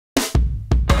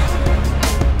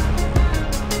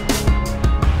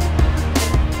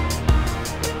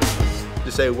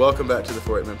say welcome back to the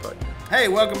 48 Men Podcast. Hey,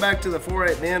 welcome back to the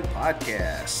 48 Men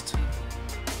Podcast.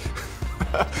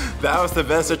 That was the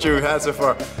best intro we've had so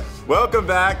far. Welcome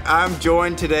back. I'm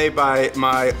joined today by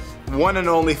my one and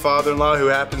only father-in-law, who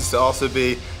happens to also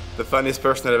be the funniest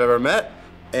person that I've ever met.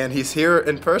 And he's here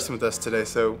in person with us today.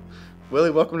 So, Willie,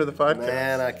 welcome to the podcast.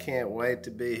 Man, I can't wait to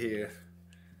be here.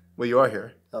 Well, you are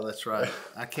here. Oh, that's right.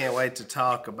 I can't wait to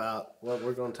talk about what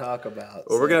we're going to talk about.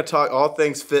 Well, we're going to talk all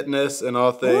things fitness and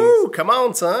all things. Woo, come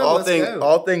on, son. Let's go.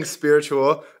 All things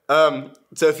spiritual.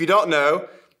 So if you don't know,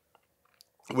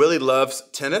 Willie loves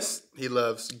tennis. He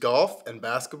loves golf and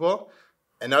basketball.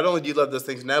 And not only do you love those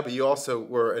things now, but you also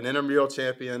were an intramural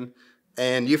champion.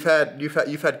 And you've had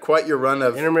quite your run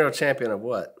of intramural champion of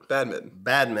what?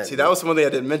 Badminton. See, that was one thing I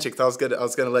didn't mention because I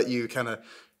was gonna let you kind of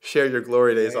share your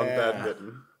glory days on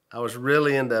badminton. I was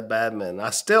really into badminton. I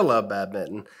still love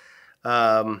badminton.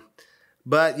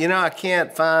 But, I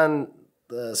can't find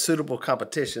the suitable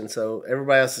competition, so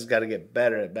everybody else has got to get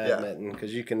better at badminton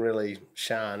because you can really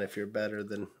shine if you're better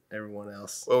than everyone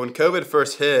else. Well, when COVID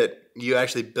first hit, you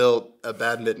actually built a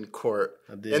badminton court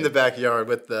in the backyard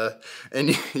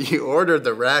and you ordered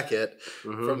the racket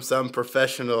from some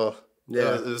professional,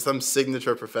 some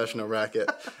signature professional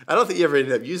racket. I don't think you ever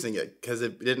ended up using it because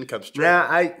it didn't come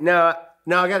straight.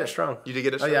 No, I got it strung. You did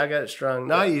get it strung? Oh, yeah, I got it strung.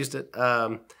 No, I used it.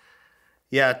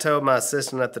 I told my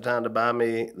assistant at the time to buy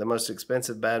me the most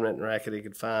expensive badminton racket he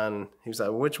could find. He was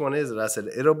like, "Which one is it?" I said,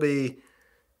 "It'll be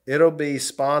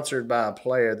sponsored by a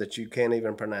player that you can't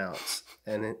even pronounce."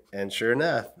 And sure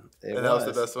enough, that was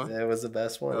the best one? It was the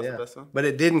best one, That was the best one? But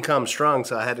it didn't come strung,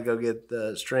 so I had to go get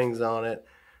the strings on it,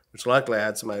 which luckily I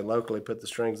had somebody locally put the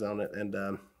strings on it.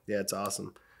 And, it's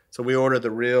awesome. So we ordered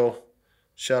the real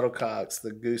shuttlecocks,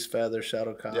 the goose feather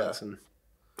shuttlecocks. And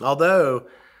although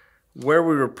where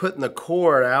we were putting the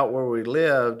court out where we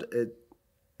lived,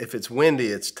 if it's windy,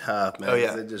 it's tough, man. Oh,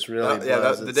 yeah. It just really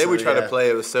blows. The day we tried to play,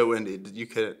 it was so windy. You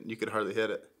could hardly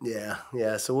hit it.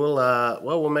 Yeah. So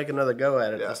we'll make another go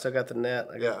at it. I still got the net.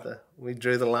 We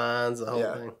drew the lines, the whole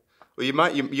thing. Well, you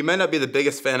might not be the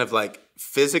biggest fan of like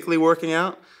physically working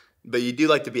out, but you do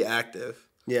like to be active.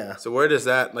 Yeah. So where does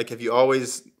that, like, have you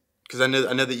always, because I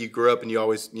know that you grew up and you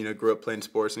always grew up playing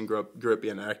sports and grew up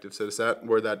being active. So is that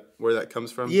where that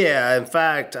comes from? Yeah. In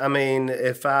fact, I mean,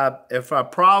 if I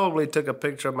probably took a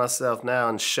picture of myself now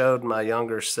and showed my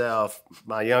younger self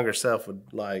would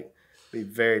like be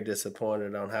very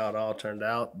disappointed on how it all turned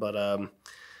out. But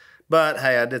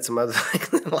hey, I did some other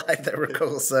things in life that were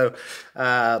cool. So,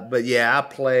 I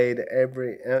played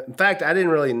in fact, I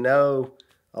didn't really know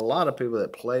a lot of people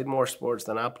that played more sports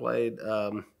than I played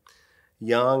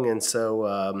young. And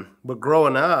so, but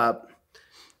growing up,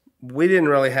 we didn't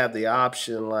really have the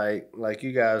option like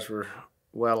you guys were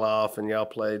well off and y'all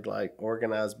played like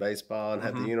organized baseball and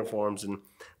had the uniforms, and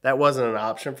that wasn't an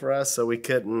option for us. So we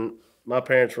couldn't, my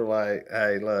parents were like,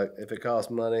 "Hey, look, if it costs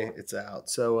money, it's out."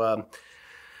 So,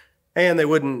 and they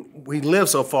wouldn't, we lived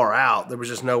so far out, there was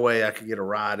just no way I could get a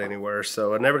ride anywhere.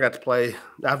 So I never got to play,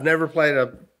 I've never played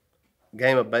a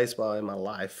game of baseball in my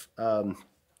life.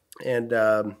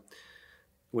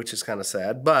 Which is kind of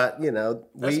sad, but we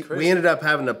ended up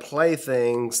having to play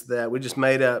things that we just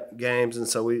made up games. And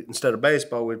so instead of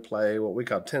baseball, we'd play what we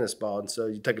call tennis ball. And so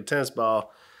you take a tennis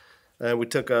ball and we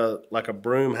took a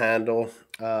broom handle,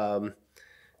 and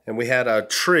we had a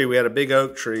tree, we had a big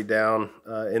oak tree down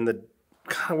in the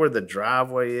kind of where the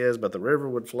driveway is, but the river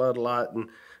would flood a lot,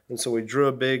 and so we drew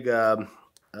a big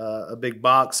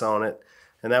box on it,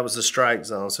 and that was the strike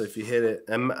zone. So if you hit it,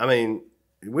 and I mean,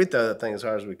 we threw that thing as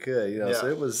hard as we could, So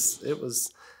it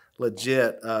was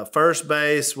legit. First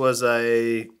base was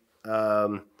there's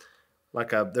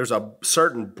a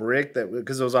certain brick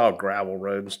because it was all gravel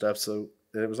road and stuff, so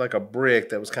it was like a brick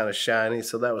that was kind of shiny.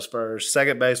 So that was first.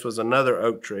 Second base was another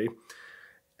oak tree.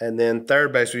 And then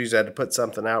third base, we usually had to put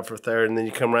something out for third, and then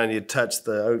you come around and you touch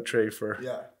the oak tree for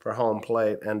home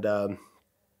plate, and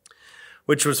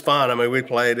which was fun. I mean, we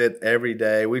played it every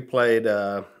day. We played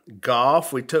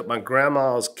golf. We took my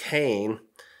grandma's cane,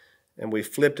 and we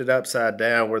flipped it upside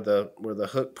down where the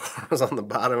hook part was on the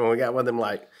bottom, and we got one of them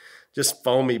like just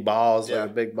foamy balls, like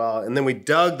a big ball. And then we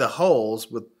dug the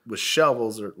holes with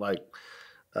shovels, or like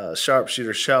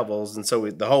sharpshooter shovels, and so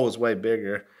the hole was way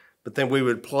bigger. But then we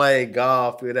would play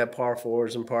golf. We would have par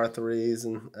fours and par threes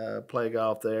and play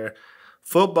golf there.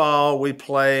 Football, we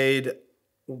played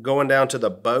going down to the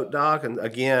boat dock, and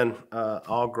again,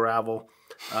 all gravel.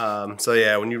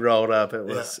 When you rolled up, it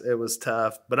was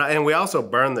tough. And we also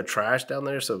burned the trash down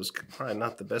there, so it was probably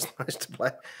not the best place to play.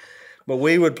 But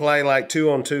we would play like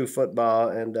 2-on-2 football,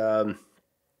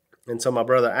 and so my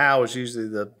brother Al was usually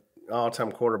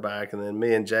all-time quarterback, and then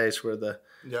me and Jace were the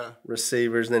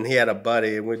receivers, and then he had a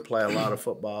buddy, and we'd play a lot of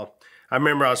football. I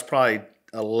remember I was probably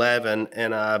 11,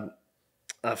 and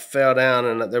I fell down,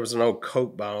 and there was an old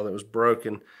Coke bottle that was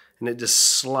broken, and it just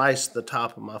sliced the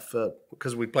top of my foot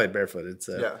because we played barefooted,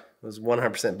 so it was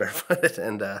 100% barefooted,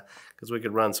 and because we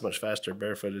could run so much faster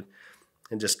barefooted,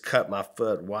 and just cut my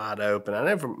foot wide open.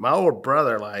 My older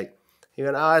brother, like, he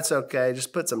went, "Oh, it's okay,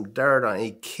 just put some dirt on it."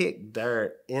 He kicked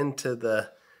dirt into the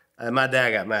my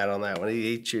dad got mad on that one.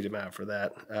 He chewed him out for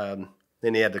that.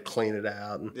 Then he had to clean it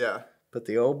out and put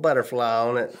the old butterfly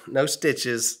on it. No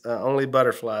stitches, only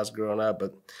butterflies growing up,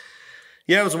 but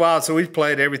yeah, it was wild. So we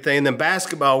played everything. And then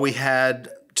basketball, we had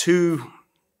 2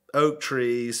 oak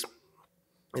trees,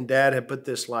 and Dad had put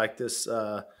this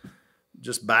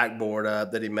just backboard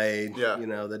up that he made,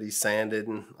 that he sanded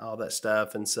and all that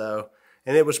stuff.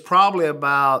 And it was probably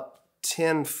about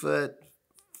 10 foot,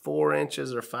 4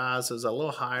 inches or 5, so it was a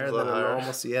little higher than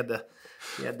normal. So you had to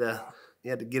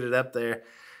get it up there.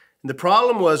 And the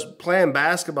problem was playing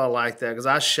basketball like that, because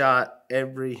I shot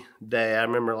every day. I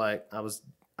remember I was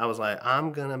like,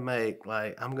 I'm gonna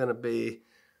be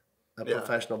a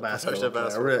professional basketball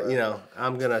player. Really,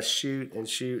 I'm gonna shoot and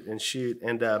shoot and shoot.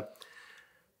 And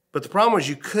but the problem was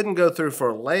you couldn't go through for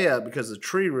a layup because of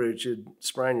tree roots, you'd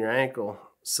sprain your ankle.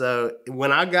 So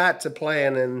when I got to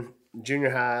playing in junior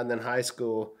high and then high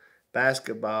school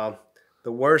basketball,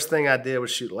 the worst thing I did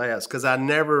was shoot layups because I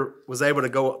never was able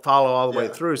to follow all the way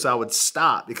through. So I would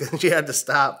stop because you had to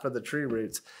stop for the tree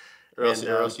roots, or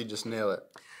else you just nail it.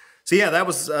 So yeah, that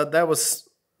was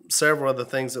several of the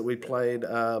things that we played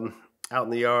out in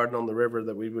the yard and on the river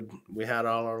that we had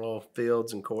all our little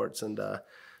fields and courts, and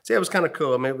so yeah, it was kind of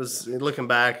cool. I mean, it was, looking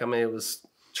back, I mean, it was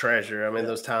treasure. I mean,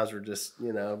 those times were just,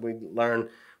 we learned,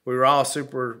 we were all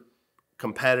super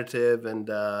competitive and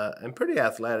pretty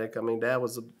athletic. I mean, Dad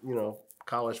was a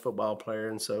college football player,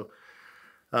 and so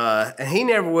and he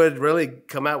never would really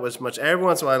come out with much. Every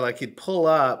once in a while, like, he'd pull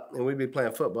up and we'd be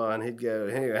playing football, and he'd go,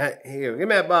 "Here, give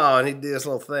me that ball," and he'd do this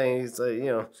little thing. He'd say,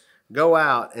 "Go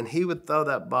out," and he would throw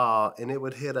that ball, and it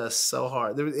would hit us so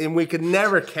hard, and we could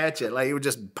never catch it. Like, it would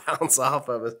just bounce off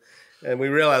of us. And we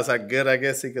realized how good, I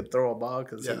guess, he could throw a ball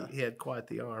because he had quite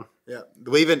the arm. Yeah.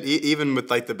 Even with,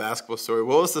 like, the basketball story,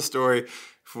 what was the story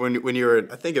when you were,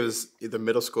 I think it was either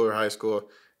middle school or high school,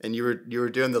 and you were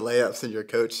doing the layups and your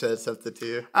coach said something to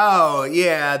you? Oh,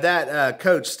 yeah. That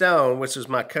Coach Stone, which was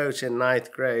my coach in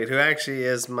 9th grade, who actually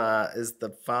is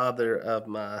the father of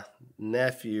my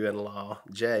nephew-in-law,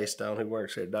 Jay Stone, who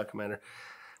works here at Duckommander.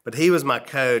 But he was my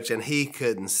coach, and he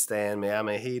couldn't stand me. I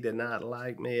mean, he did not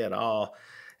like me at all.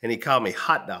 And he called me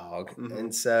hot dog. Mm-hmm.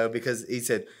 And so, because he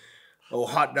said, "Oh,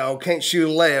 hot dog, can't shoot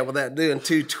a layup without doing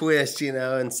 2 twists,"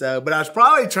 and so, but I was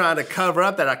probably trying to cover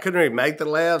up that I couldn't really make the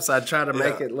layup, so I'd try to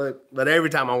make it look, but every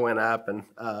time I went up, and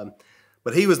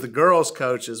but he was the girls'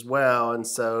 coach as well, and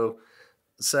so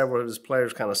several of his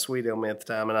players kind of sweeted on me at the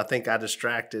time, and I think I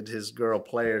distracted his girl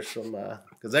players from,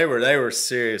 because they were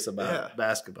serious about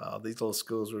basketball, these little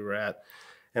schools we were at,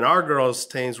 and our girls'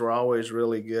 teams were always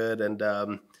really good, and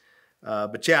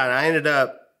but yeah, I ended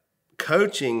up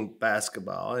coaching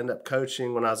basketball. I ended up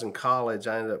coaching when I was in college.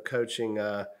 I ended up coaching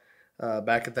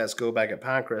back at that school, back at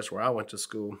Pinecrest, where I went to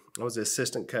school. I was the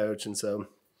assistant coach, and so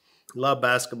loved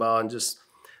basketball, and just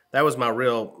that was my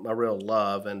real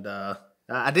love. And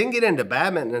I didn't get into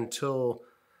badminton until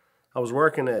I was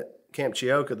working at Camp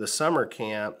Chioka, the summer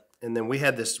camp, and then we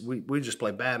had this. We just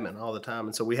played badminton all the time,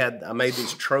 and so I made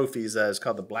these trophies. It's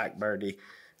called the Black Birdie.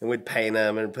 And we'd paint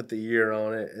them and put the year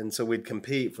on it. And so we'd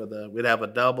compete we'd have a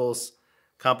doubles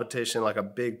competition, like a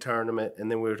big tournament,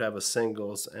 and then we would have a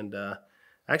singles. And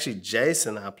actually,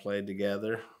 Jason and I played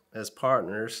together as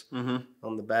partners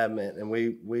on the badminton, and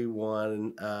we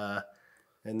won.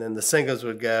 And then the singles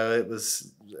would go. It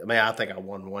was, I think I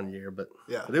won one year, but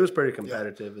it was pretty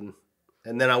competitive. Yeah.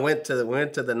 And then we went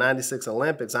to the '96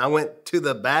 Olympics. I went to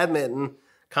the badminton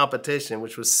competition,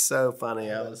 which was so funny.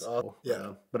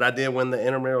 But I did win the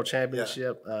intramural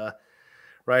championship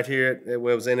right here. It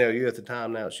was NLU at the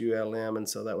time. Now it's ULM, and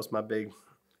so that was my big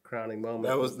crowning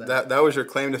moment. That was your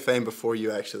claim to fame before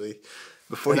you actually.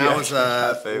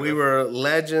 We were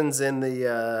legends in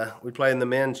the. We played in the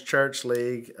men's church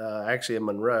league, actually in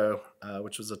Monroe,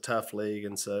 which was a tough league,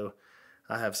 and so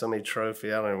I have so many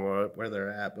trophies. I don't know where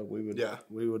they're at, but we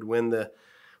would win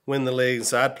the league.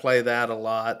 So I'd play that a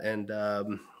lot, and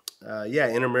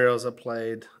intramurals I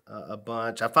played a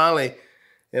bunch. I finally,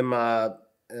 in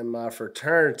my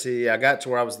fraternity, I got to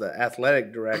where I was the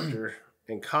athletic director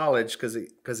in college because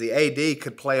the AD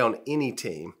could play on any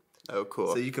team. Oh, cool.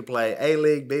 So you could play A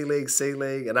League, B League, C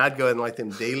League, and I'd go in like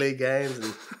them D League games.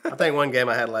 And I think one game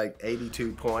I had like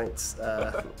 82 points.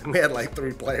 We had like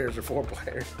 3 players or 4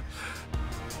 players.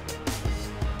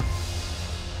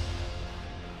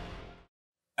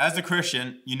 As a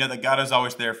Christian, you know that God is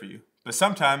always there for you. But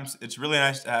sometimes it's really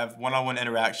nice to have one-on-one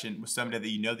interaction with somebody that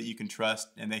you know that you can trust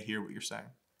and they hear what you're saying.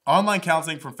 Online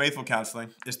counseling from Faithful Counseling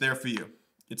is there for you.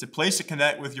 It's a place to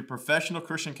connect with your professional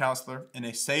Christian counselor in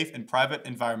a safe and private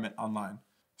environment online.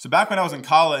 So back when I was in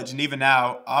college and even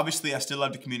now, obviously I still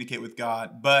love to communicate with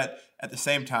God, but at the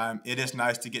same time, it is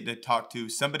nice to get to talk to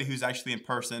somebody who's actually in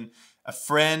person, a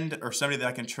friend or somebody that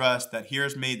I can trust, that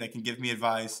hears me, that can give me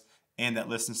advice, and that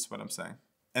listens to what I'm saying.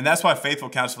 And that's why Faithful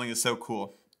Counseling is so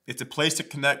cool. It's a place to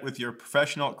connect with your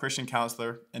professional Christian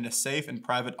counselor in a safe and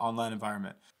private online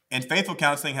environment. And Faithful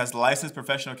Counseling has licensed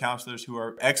professional counselors who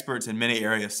are experts in many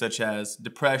areas such as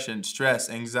depression, stress,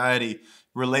 anxiety,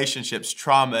 relationships,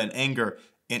 trauma, and anger,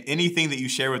 and anything that you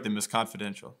share with them is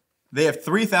confidential. They have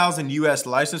 3,000 U.S.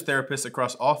 licensed therapists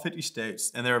across all 50 states,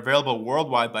 and they're available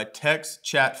worldwide by text,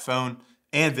 chat, phone,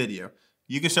 and video.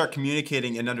 You can start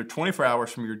communicating in under 24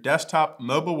 hours from your desktop,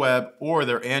 mobile web, or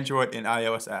their Android and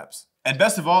iOS apps. And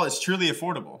best of all, it's truly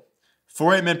affordable.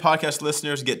 48 Men Podcast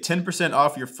listeners get 10%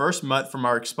 off your first month from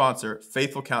our sponsor,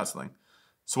 Faithful Counseling.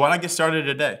 So why not get started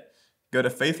today? Go to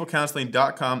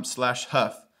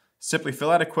faithfulcounseling.com/Huff. Simply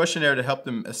fill out a questionnaire to help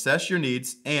them assess your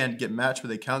needs and get matched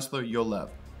with a counselor you'll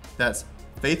love. That's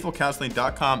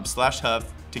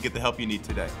faithfulcounseling.com/Huff to get the help you need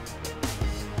today.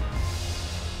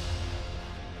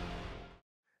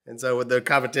 And so the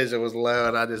competition was low,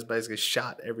 and I just basically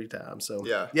shot every time. So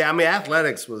yeah, I mean,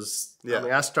 athletics was. Yeah. I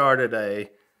mean, I started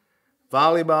a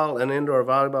an indoor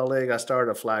volleyball league. I started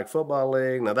a flag football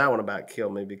league. Now that one about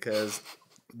killed me because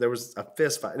there was a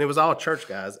fist fight, and it was all church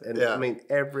guys. And I mean,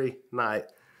 every night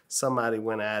somebody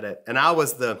went at it, and I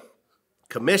was the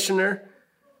commissioner,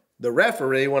 the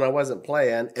referee when I wasn't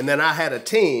playing, and then I had a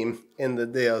team in the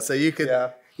deal. So you could. Yeah.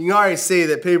 You can already see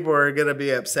that people are going to be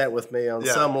upset with me on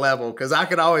some level because I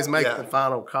could always make the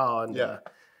final call. And, but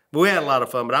we had a lot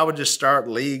of fun. But I would just start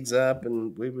leagues up,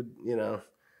 and we would,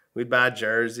 we'd buy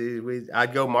jerseys.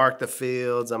 I'd go mark the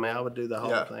fields. I mean, I would do the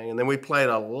whole thing. And then we played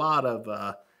a lot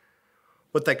of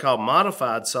what they call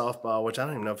modified softball, which I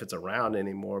don't even know if it's around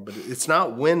anymore. But it's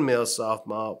not windmill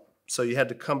softball. So you had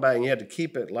to come back and you had to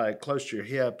keep it like close to your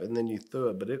hip, and then you threw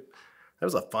it. But it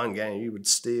was a fun game. You would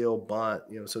steal, bunt,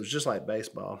 so it was just like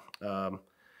baseball. And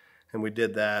we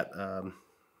did that. I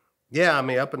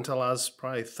mean, up until I was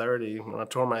probably 30 when I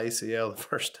tore my ACL the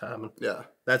first time. Yeah.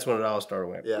 That's when it all started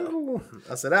with. Yeah.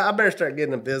 I said, I better start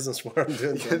getting a business where I'm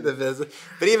doing the business.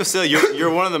 But even still,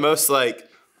 you're one of the most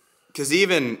because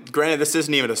even, granted, this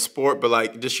isn't even a sport,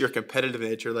 but just your competitive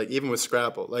nature, even with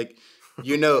Scrabble,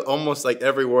 almost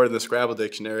every word in the Scrabble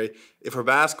dictionary. If for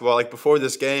basketball, before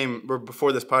this game or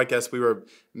before this podcast, we were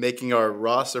making our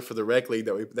roster for the rec league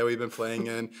that we've been playing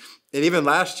in. And even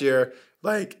last year,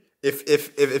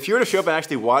 if you were to show up and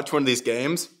actually watch one of these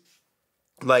games,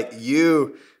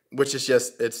 which is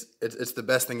just it's the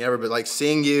best thing ever. But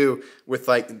seeing you with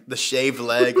the shaved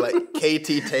leg, KT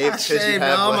tape, I shaved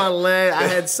all my leg. I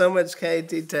had so much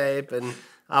KT tape and.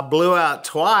 I blew out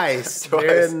twice. Which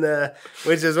is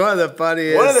one of the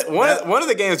funniest. One of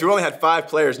the games, we only had 5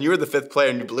 players, and you were the 5th player,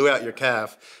 and you blew out your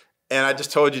calf. And I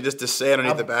just told you just to stay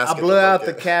underneath the basket. I blew out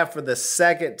the calf for the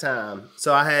second time.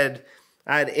 So I had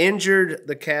injured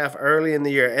the calf early in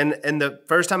the year, and the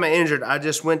first time I injured, I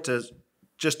just went to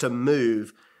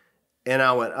move, and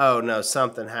I went, oh no,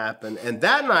 something happened. And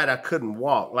that night I couldn't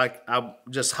walk. I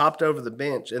just hopped over the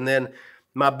bench, and then.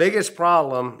 My biggest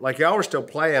problem, y'all were still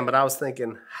playing, but I was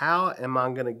thinking, how am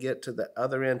I going to get to the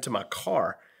other end to my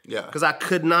car? Yeah. Because I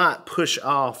could not push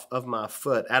off of my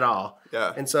foot at all.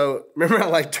 Yeah. And so,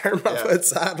 remember I turned my foot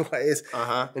sideways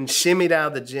and shimmied out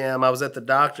of the gym. I was at the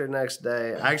doctor next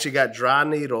day. I actually got dry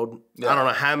needled. Yeah. I don't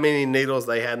know how many needles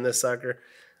they had in this sucker,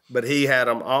 but he had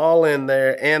them all in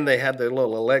there, and they had their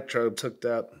little electrodes hooked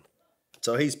up.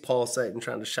 So he's pulsating,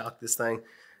 trying to shock this thing.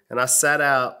 And I sat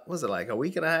out, was it a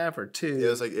week and a half or 2? Yeah, it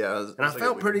was and I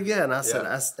felt pretty good. And I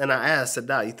said,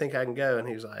 Doc, you think I can go? And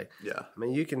he was like, yeah. I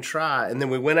mean, you can try. And then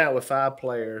we went out with 5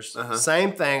 players.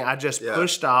 Same thing. I just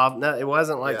pushed off. No, it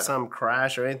wasn't some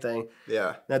crash or anything.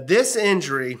 Yeah. Now, this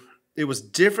injury, it was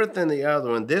different than the other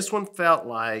one. This one felt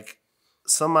like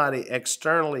somebody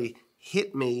externally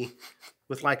hit me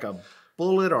with a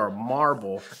bullet or a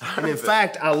marble. And in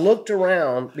fact, I looked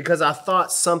around because I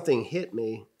thought something hit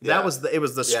me. It was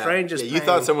the strangest thing. You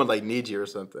thought someone need you or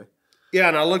something. Yeah,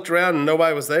 and I looked around and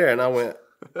nobody was there, and I went,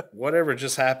 whatever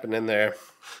just happened in there.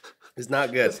 It's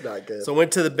not good. It's not good. So I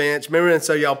went to the bench. Remember, and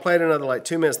so y'all played another like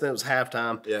 2 minutes, then it was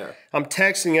halftime. Yeah. I'm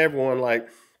texting everyone like,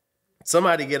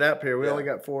 somebody get up here. We only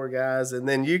got 4 guys. And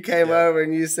then you came over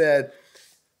and you said,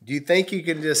 do you think you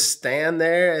can just stand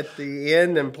there at the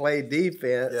end and play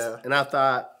defense? Yeah. And I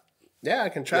thought, yeah, I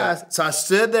can try. Yeah. So I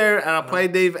stood there and I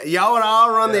played defense. Y'all would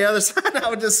all run the other side. I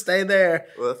would just stay there.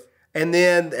 And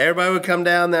then everybody would come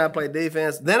down there. I played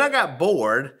defense. Then I got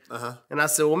bored. And I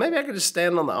said, well, maybe I could just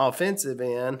stand on the offensive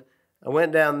end. I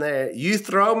went down there. You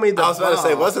throw me the ball. I was about to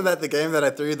say, wasn't that the game that I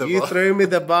threw the ball? You threw me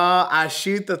the ball. I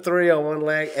shoot the 3 on one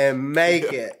leg and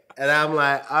make it. And I'm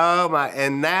like, oh, my.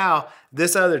 And now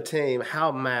this other team,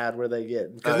 how mad were they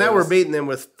getting? Because now we're beating them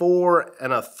with 4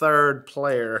 1/3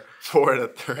 player. 4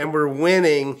 1/3. And we're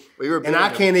winning. And I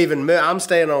can't even move. I'm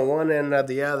staying on one end of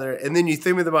the other. And then you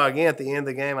threw me the ball again at the end of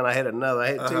the game, and I hit another. I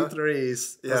hit 2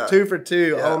 threes. It was 2 for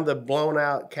 2 on the blown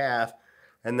out calf.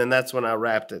 And then that's when I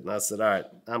wrapped it, and I said, "All right,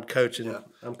 I'm coaching. Yeah.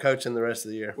 I'm coaching the rest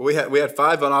of the year." We had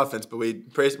 5 on offense, but we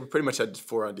pretty much had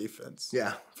 4 on defense.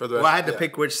 Yeah. For the rest, I had to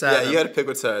pick which side. Yeah, you had to pick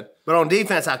which side. But on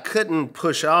defense, I couldn't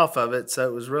push off of it, so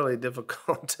it was really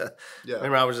difficult to. Yeah.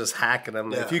 Remember, I was just hacking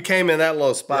them. Yeah. If you came in that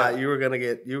low spot, you were gonna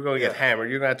get hammered.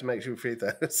 You're gonna have to make sure free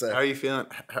throws. So. How are you feeling?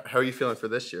 How are you feeling for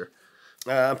this year?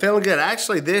 I'm feeling good.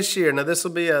 Actually, this year. Now, this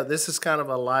is kind of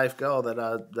a life goal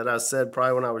that I said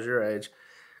probably when I was your age.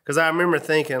 Because I remember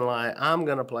thinking, like, I'm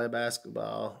going to play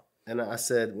basketball. And I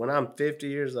said, when I'm 50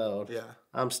 years old,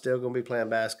 I'm still going to be playing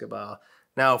basketball.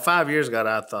 Now, 5 years ago,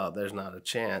 I thought there's not a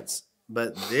chance.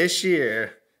 But this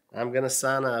year, I'm going to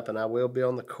sign up, and I will be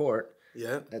on the court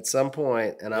at some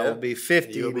point, and I will be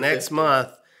 50 next month,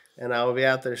 and I will be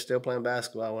out there still playing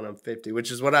basketball when I'm 50,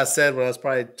 which is what I said when I was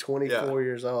probably 24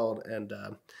 years old. And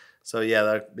so,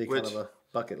 that'd be kind of a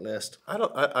bucket list. I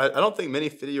don't think many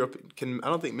 50-year-old can. I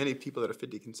don't think many people that are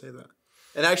 50 can say that,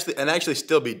 and actually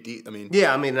still be deep. I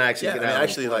mean,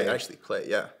 actually play.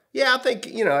 Yeah. Yeah, I think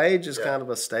age is kind of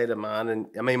a state of mind, and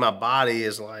I mean my body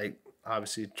is like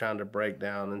obviously trying to break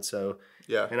down, and so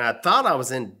And I thought I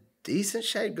was in decent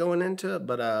shape going into it,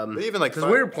 but even like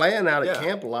because we were playing out at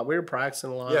camp a lot, we were practicing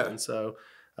a lot, and so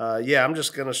I'm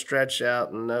just gonna stretch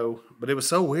out and know. But it was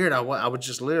so weird. I would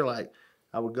just literally like.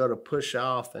 I would go to push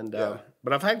off, and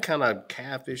but I've had kind of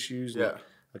calf issues and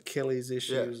Achilles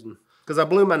issues, because I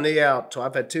blew my knee out. So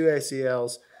I've had 2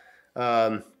 ACLs.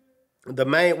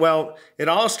 It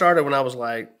all started when I was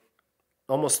like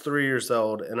almost 3 years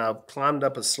old, and I climbed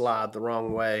up a slide the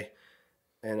wrong way,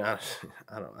 and I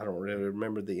don't really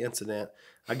remember the incident.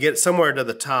 I get somewhere to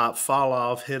the top, fall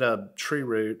off, hit a tree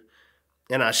root,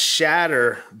 and I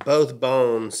shatter both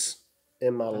bones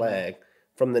in my leg.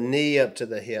 From the knee up to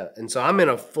the hip. And so I'm in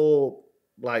a full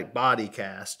like body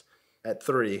cast at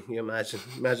 3. You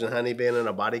imagine Honey being in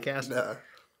a body cast? No.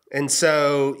 And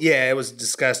so, it was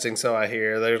disgusting. So I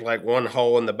hear there's like one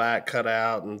hole in the back cut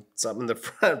out and something in the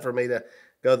front for me to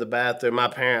go to the bathroom. My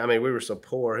parents, we were so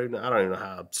poor. I don't even know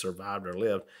how I survived or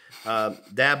lived.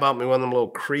 Dad bought me one of them little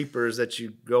creepers that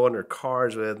you go under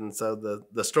cars with. And so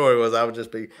the story was I would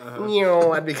just be,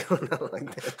 I'd be going on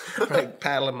like that, like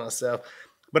paddling myself.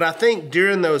 But I think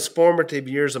during those formative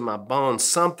years of my bones,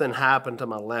 something happened to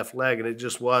my left leg, and it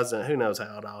just wasn't, who knows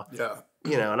how at all. Yeah.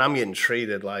 And I'm getting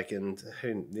treated like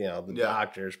the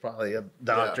doctors, probably a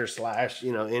doctor /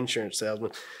 insurance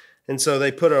salesman. And so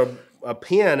they put a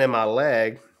pin in my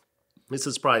leg. This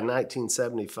is probably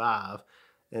 1975,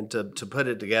 and to put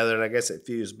it together, and I guess it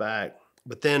fused back.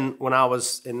 But then when I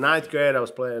was in 9th grade, I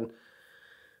was playing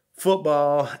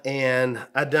football, and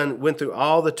went through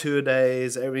all the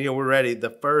 2-a-days. We're ready. The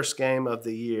first game of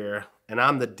the year, and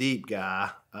I'm the deep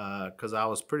guy because I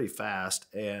was pretty fast.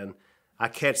 And I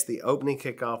catch the opening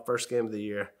kickoff, first game of the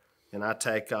year, and I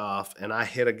take off, and I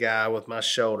hit a guy with my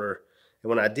shoulder. And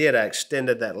when I did, I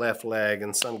extended that left leg,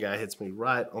 and some guy hits me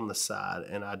right on the side,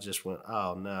 and I just went,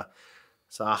 oh, no.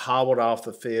 So I hobbled off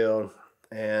the field,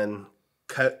 and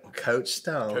Coach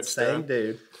Stone, same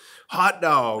dude, hot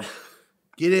dog.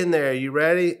 Get in there. You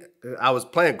ready? I was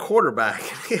playing quarterback.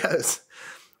 He goes,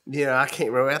 I can't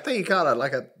remember. I think he called it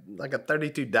like a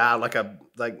 32 dive, like a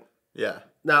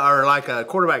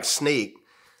quarterback sneak.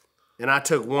 And I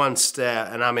took one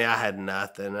step, and I had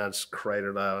nothing. I just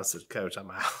cratered out. I said, Coach,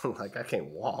 I'm out. Like, I can't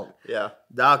walk. Yeah.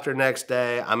 Doctor next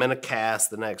day. I'm in a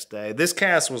cast the next day. This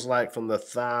cast was like from the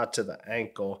thigh to the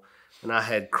ankle, and I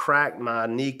had cracked my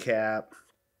kneecap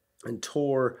and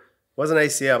wasn't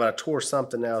ACL, but I tore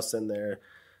something else in there.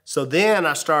 So then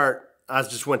I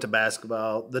just went to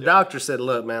basketball. The doctor said,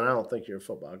 look, man, I don't think you're a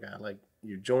football guy. Like,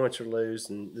 your joints are loose,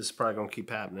 and this is probably going to keep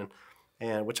happening.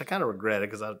 And which I kind of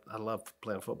regretted because I love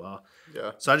playing football.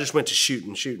 Yeah. So I just went to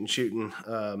shooting.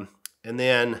 And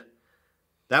then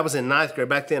That was in ninth grade.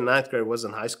 Back then, ninth grade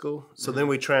wasn't high school. So then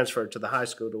we transferred to the high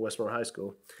school, to Westmore High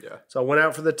School. Yeah. So I went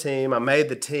out for the team. I made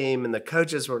the team, and the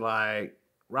coaches were like,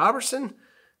 Robertson,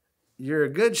 you're a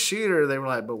good shooter. They were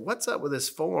like, but what's up with this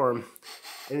form?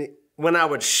 And when I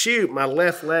would shoot, my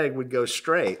left leg would go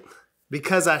straight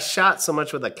because I shot so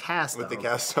much with a cast on. With the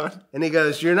cast on? And he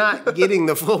goes, you're not getting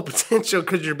the full potential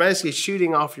because you're basically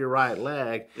shooting off your right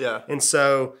leg. Yeah. And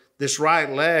so this right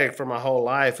leg for my whole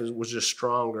life was just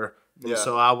stronger. And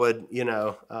so I would,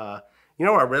 where I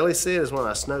really see it is when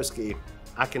I snow ski.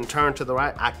 I can turn to the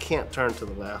right. I can't turn to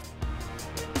the left.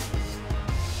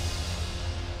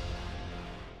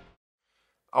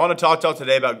 I want to talk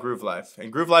today about Groove Life.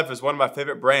 And Groove Life is one of my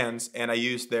favorite brands, and I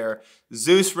use their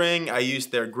Zeus ring, I use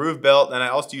their Groove belt, and I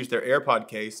also use their AirPod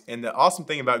case. And the awesome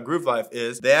thing about Groove Life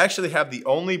is they actually have the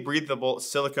only breathable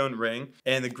silicone ring,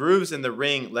 and the grooves in the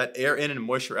ring let air in and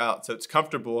moisture out, so it's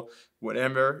comfortable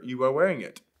whenever you are wearing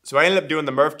it. So I ended up doing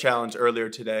the Murph Challenge earlier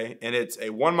today, and it's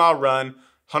a 1 mile run,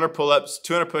 100 pull-ups,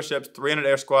 200 push-ups, 300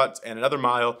 air squats, and another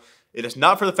mile. It is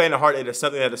not for the faint of heart. It is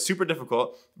something that is super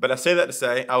difficult, but I say that to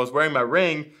say I was wearing my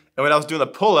ring, and when I was doing the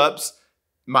pull-ups,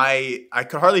 I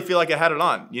could hardly feel like I had it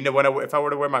on. If I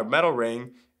were to wear my metal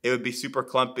ring, it would be super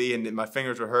clumpy and my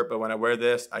fingers would hurt, but when I wear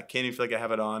this, I can't even feel like I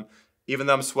have it on. Even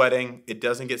though I'm sweating, it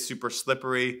doesn't get super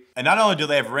slippery. And not only do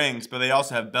they have rings, but they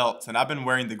also have belts, and I've been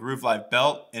wearing the Groove Life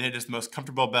belt, and it is the most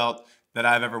comfortable belt that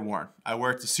I've ever worn. I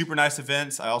wear it to super nice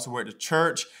events. I also wear it to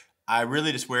church. I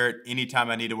really just wear it anytime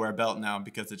I need to wear a belt now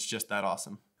because it's just that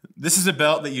awesome. This is a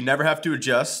belt that you never have to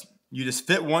adjust. You just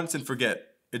fit once and forget.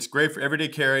 It's great for everyday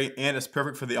carry, and it's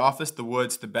perfect for the office, the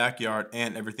woods, the backyard,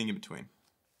 and everything in between.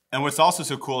 And what's also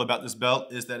so cool about this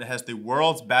belt is that it has the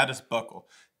world's baddest buckle.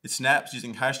 It snaps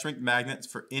using high-strength magnets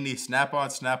for any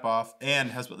snap-on, snap-off, and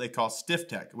has what they call stiff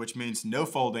tech, which means no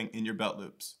folding in your belt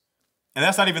loops. And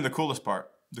that's not even the coolest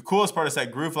part. The coolest part is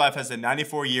that Groove Life has a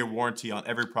 94-year warranty on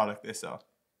every product they sell.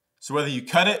 So whether you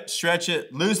cut it, stretch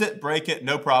it, lose it, break it,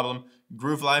 no problem,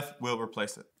 Groove Life will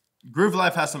replace it. Groove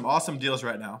Life has some awesome deals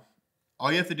right now.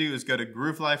 All you have to do is go to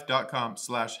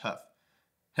groovelife.com/huff.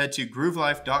 Head to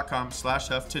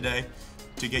groovelife.com/huff today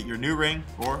to get your new ring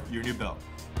or your new belt.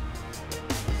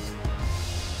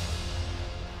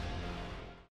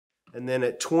 And then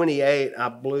at 28, I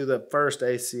blew the first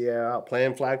ACL out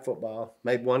playing flag football.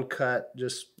 Made one cut,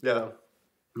 just,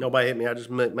 nobody hit me. I just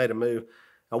made a move.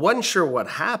 I wasn't sure what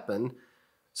happened,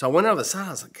 so I went over the side.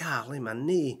 I was like, golly, my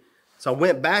knee. So I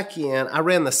went back in. I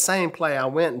ran the same play. I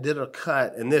went and did a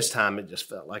cut, and this time it just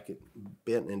felt like it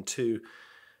bent in two.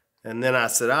 And then I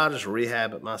said, I'll just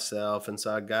rehab it myself. And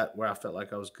so I got where I felt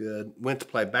like I was good. Went to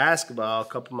play basketball a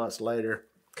couple months later.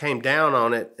 Came down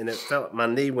on it, and it felt my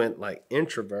knee went like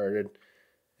introverted,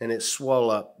 and it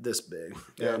swelled up this big.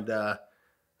 Yeah. And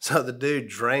so the dude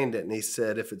drained it, and he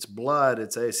said, if it's blood,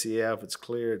 it's ACL. If it's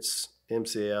clear, it's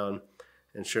MCL.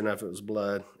 And sure enough, it was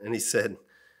blood. And he said,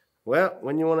 well,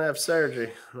 when you want to have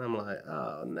surgery? And I'm like,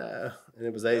 oh, no. And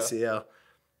it was ACL. Yeah.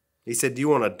 He said, do you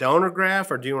want a donor graft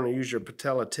or do you want to use your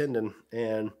patella tendon?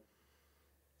 And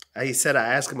he said, I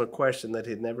asked him a question that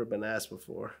he'd never been asked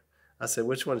before. I said,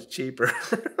 which one's cheaper?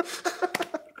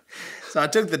 So I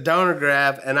took the donor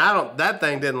graft, and that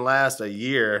thing didn't last a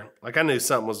year. Like, I knew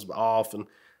something was off, and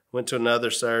went to another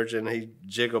surgeon. He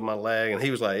jiggled my leg, and he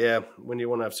was like, yeah, when do you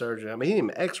want to have surgery? I mean, he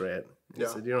didn't even x-ray it. He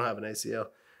said, you don't have an ACL.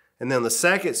 And then the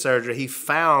second surgery, he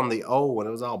found the old one.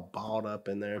 It was all balled up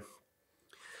in there.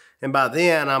 And by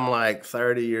then, I'm like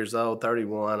 30 years old,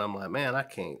 31. I'm like, man, I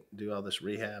can't do all this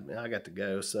rehab. Man, I got to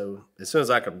go. So as soon as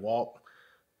I could walk,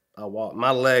 I walked.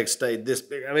 My leg stayed this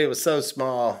big. I mean, it was so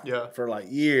small for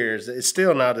like years. It's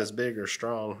still not as big or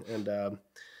strong. And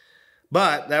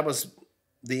but that was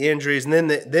the injuries.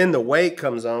 And then the weight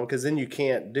comes on because then you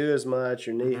can't do as much.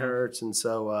 Your knee hurts. And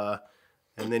so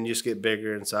and then you just get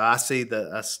bigger. And so I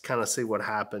kind of see what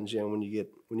happens, when you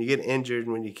get injured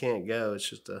and when you can't go.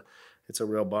 It's a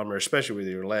real bummer, especially with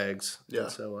your legs. Yeah.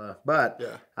 And so but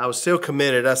I was still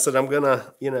committed. I said I'm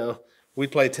gonna, we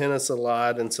play tennis a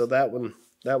lot, and so that one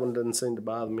doesn't seem to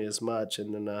bother me as much.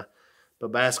 And then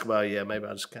but basketball, maybe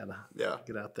I'll just kind of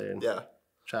get out there and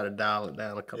try to dial it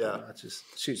down a couple of notches,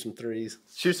 shoot some threes,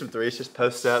 just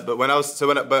post up. But when I was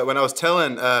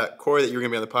telling Corey that you were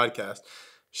gonna be on the podcast,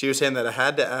 she was saying that I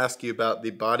had to ask you about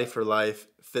the Body for Life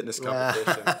fitness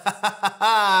competition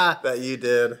that you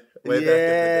did way back in the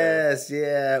day.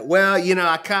 Yeah. Well,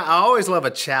 I always love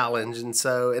a challenge, and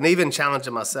even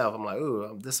challenging myself, I'm like,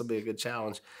 ooh, this will be a good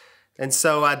challenge. And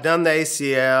so I'd done the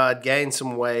ACL, I'd gained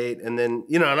some weight, and then,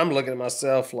 and I'm looking at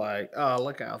myself like, oh,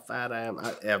 look how fat I am.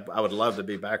 I would love to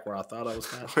be back where I thought I was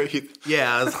fat. I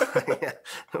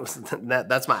was like,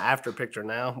 that's my after picture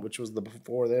now, which was the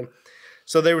before then.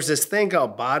 So there was this thing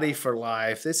called Body for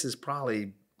Life. This is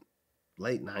probably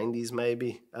late 90s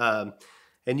maybe. And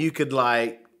you could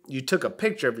you took a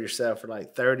picture of yourself for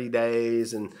like 30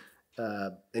 days and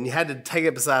you had to take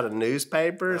it beside a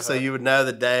newspaper so you would know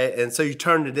the day. And so you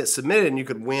submitted and you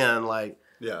could win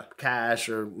cash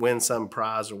or win some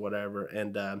prize or whatever.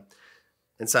 And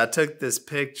so I took this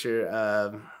picture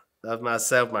of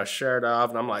myself, my shirt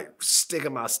off, and I'm like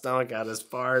sticking my stomach out as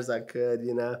far as I could,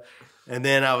 And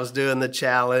then I was doing the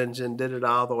challenge and did it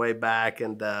all the way back.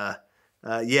 And I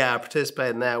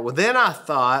participated in that. Well, then I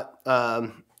thought,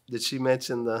 did she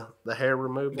mention the hair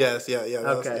removal? Yes, yeah.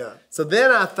 Okay. So then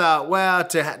I thought, well,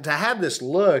 to have this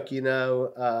look,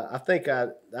 I think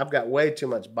I've got way too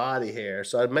much body hair.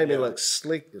 So it made me look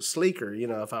sleeker,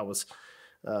 if I was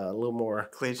a little more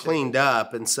cleaned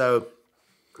up. And so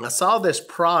I saw this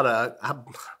product. I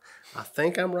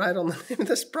think I'm right on the name of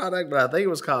this product, but I think it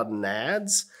was called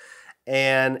Nads.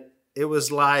 And it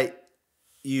was like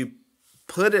you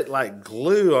put it like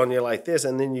glue on you like this,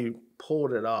 and then you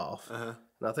pulled it off. And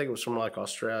I think it was from like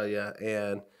Australia.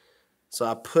 And so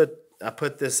I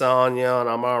put this on you, and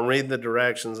I'm on reading the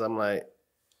directions. I'm like,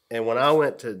 and when I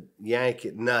went to yank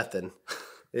it, nothing.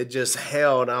 It just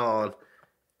held on.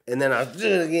 And then I do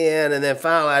it again, and then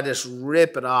finally I just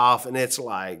rip it off, and it's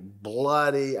like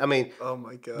bloody. I mean, oh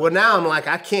my God. Well, now I'm like,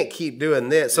 I can't keep doing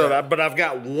this. So, but I've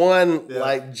got one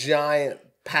like giant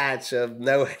patch of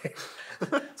no hair.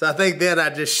 So I think then I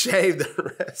just shaved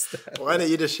the rest of it. Why didn't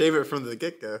you just shave it from the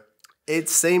get-go? It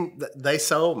seemed they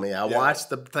sold me. I watched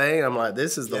the thing. I'm like,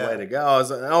 this is the way to go. I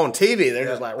was on TV. They're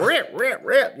just like rip,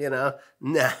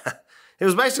 Nah, it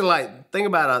was basically like, think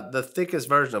about the thickest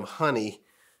version of honey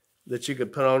that you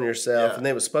could put on yourself, and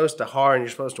it was supposed to harden. You're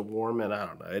supposed to warm it. I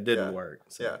don't know. It didn't work.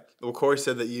 So. Yeah. Well, Corey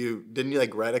said that didn't you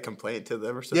write a complaint to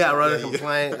them or something? Yeah, I wrote a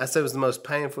complaint. I said it was the most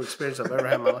painful experience I've ever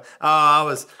had in my life. Oh, I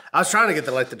was trying to get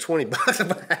the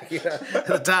 $20 back. At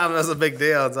the time, that was a big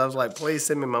deal. So I was like, please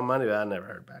send me my money. But I never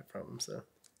heard back from them.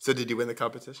 So did you win the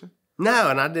competition? No,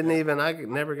 and I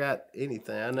never got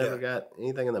anything. I never got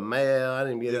anything in the mail. I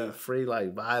didn't get any free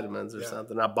like vitamins or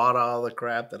something. I bought all the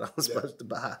crap that I was supposed to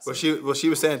buy. So. Well, she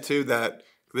was saying too that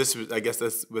I guess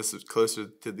this was closer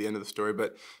to the end of the story,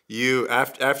 but you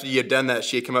after you had done that,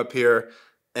 she had come up here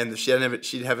and she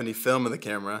didn't have any film in the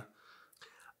camera.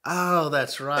 Oh,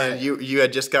 that's right. And you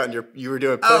had just gotten you were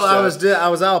doing push-ups. I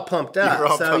was all pumped up. You were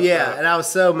all pumped up. And I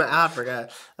was I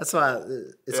forgot. That's why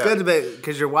it's good to be,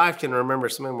 because your wife can remember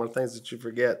so many more things that you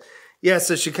forget. Yeah,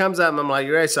 so she comes up and I'm like,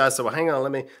 you ready? So I said, well, hang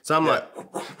on, so I'm like,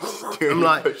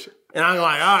 and I'm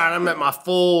like, all right, I'm at my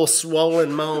full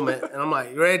swollen moment. And I'm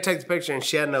like, you ready to take the picture? And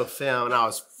she had no film. And I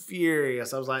was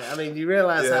furious. I was like, do you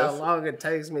realize how long it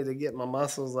takes me to get my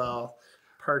muscles all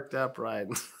perked up right?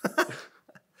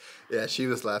 Yeah, she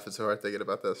was laughing so hard thinking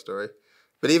about that story.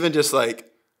 But that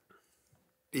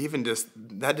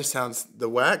just sounds, the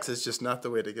wax is just not the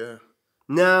way to go.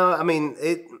 No,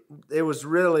 it was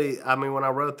really, when I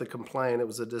wrote the complaint, it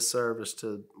was a disservice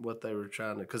to what they were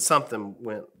trying to, because something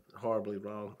went horribly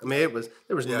wrong. There was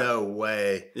no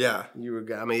way. Yeah.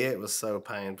 It was so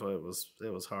painful. It was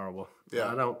horrible.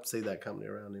 Yeah. I don't see that company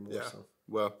around anymore. Yeah. So.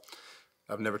 Well,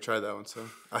 I've never tried that one, so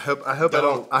I hope I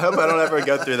don't ever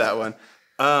go through that one.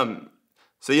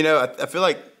 So, I feel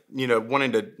like,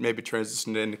 wanting to maybe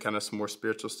transition into kind of some more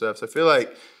spiritual stuff. So I feel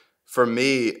like for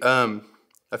me, I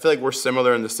feel like we're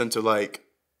similar in the sense of we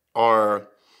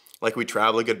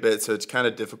travel a good bit. So it's kind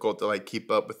of difficult to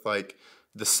keep up with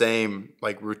the same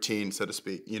routine, so to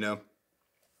speak,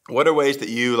 What are ways that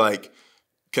you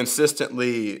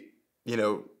consistently,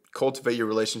 cultivate your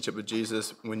relationship with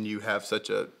Jesus when you have such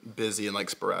a busy and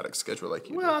sporadic schedule like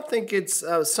you do? I think it's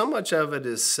so much of it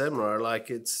is similar.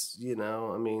 It's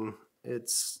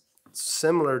it's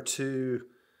similar to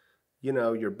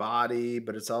your body,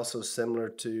 but it's also similar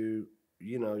to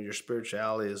your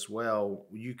spirituality as well.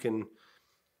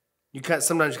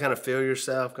 Sometimes you kind of feel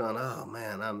yourself going, oh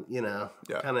man, I'm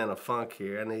kind of in a funk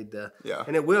here. I need to,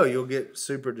 and you'll get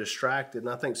super distracted. And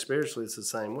I think spiritually it's the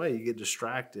same way. You get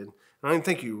distracted. I don't even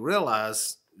think you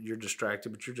realize you're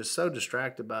distracted, but you're just so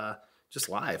distracted by just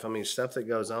life. Stuff that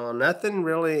goes on. Nothing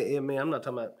really, I'm not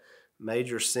talking about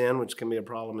major sin, which can be a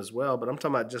problem as well, but I'm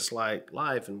talking about just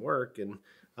life and work. And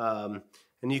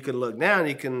you can look now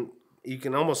and you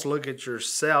can almost look at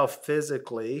yourself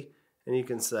physically and you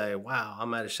can say, wow,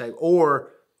 I'm out of shape.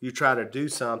 Or you try to do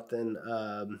something,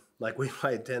 like we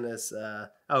played tennis.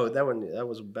 That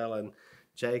was Bella and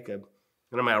Jacob.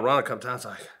 And I run a couple times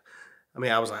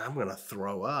I was like, I'm going to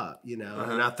throw up, And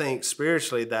I think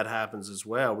spiritually that happens as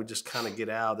well. We just kind of get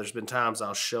out. There's been times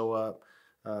I'll show up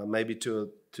maybe to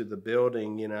the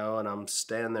building, and I'm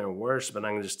standing there and worship, and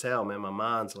I can just tell, man, my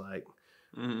mind's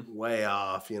way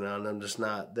off, and I'm just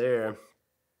not there.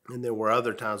 And there were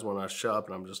other times when I show up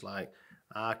and I'm just like,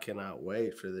 I cannot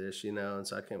wait for this, and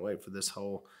so I can't wait for this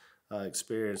whole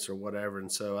experience or whatever.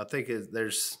 And so I think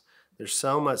there's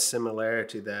so much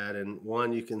similarity to that, and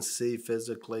one you can see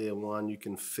physically and one you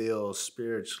can feel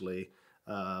spiritually,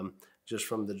 just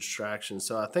from the distraction.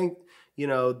 So I think,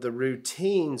 the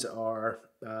routines are,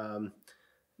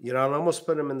 I'd almost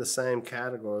put them in the same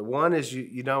category. One is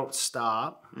you don't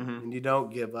stop and you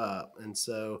don't give up. And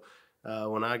so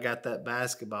when I got that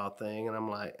basketball thing, and I'm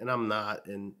like, and I'm not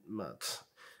in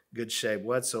good shape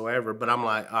whatsoever, but I'm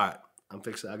like, all right,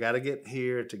 I got to get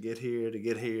here to get here to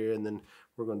get here, and then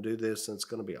we're going to do this, and it's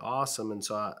going to be awesome. And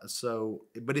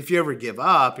but if you ever give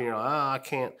up, and you're like,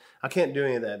 oh, I can't do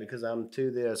any of that because I'm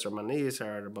to this, or my knees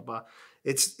hurt, or blah blah.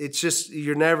 It's just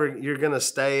you're going to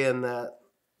stay in that.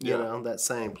 That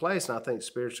same place. And I think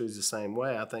spiritually is the same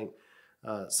way. I think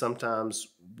sometimes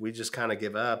we just kind of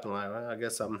give up and like, well, I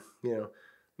guess I'm,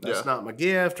 that's not my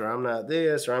gift, or I'm not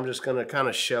this, or I'm just going to kind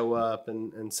of show up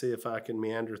and see if I can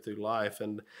meander through life.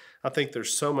 And I think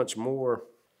there's so much more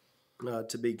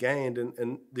to be gained.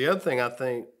 And the other thing I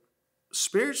think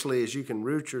spiritually is you can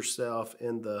root yourself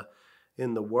in the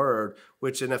Word,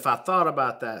 and if I thought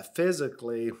about that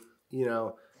physically,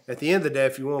 at the end of the day,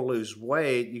 if you want to lose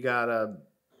weight, you got to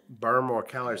burn more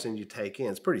calories than you take in.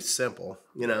 It's pretty simple,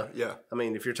 Yeah. I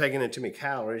mean, if you're taking in too many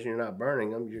calories and you're not burning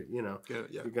them, you're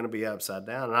going to be upside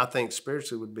down. And I think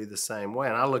spiritually would be the same way.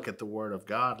 And I look at the Word of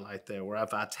God like that, where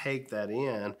if I take that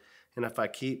in, and if I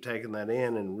keep taking that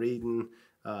in and reading,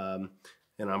 and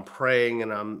I'm praying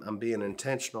and I'm being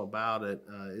intentional about it,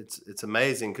 it's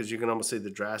amazing, because you can almost see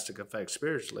the drastic effect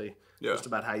spiritually, just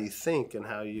about how you think and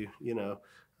how you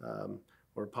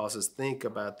where Paul says, think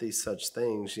about these such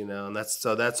things, and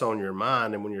that's on your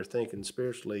mind. And when you're thinking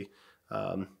spiritually,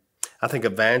 I think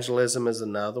evangelism is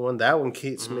another one. That one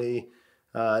keeps me,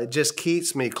 it just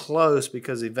keeps me close,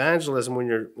 because evangelism,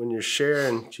 when you're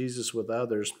sharing Jesus with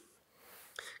others,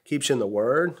 keeps you in the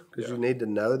Word, because you need to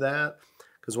know that.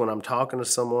 Because when I'm talking to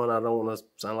someone, I don't want to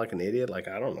sound like an idiot, like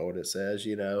I don't know what it says,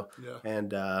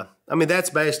 And I mean, that's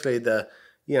basically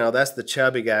that's the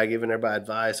chubby guy giving everybody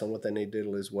advice on what they need to do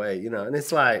to lose weight, and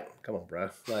it's like, come on, bro.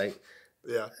 Like,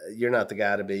 you're not the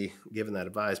guy to be giving that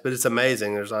advice. But it's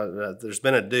amazing. There's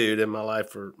been a dude in my life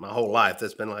for my whole life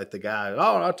that's been like the guy,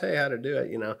 I'll tell you how to do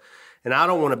it, And I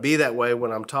don't want to be that way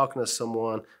when I'm talking to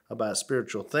someone about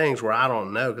spiritual things where I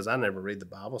don't know, because I never read the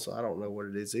Bible, so I don't know what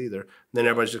it is either. And then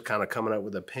everybody's just kind of coming up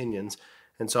with opinions.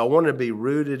 And so I want to be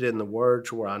rooted in the Word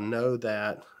to where I know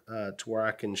that, to where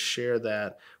I can share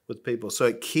that with people. So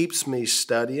it keeps me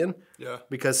studying. Yeah.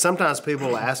 Because sometimes people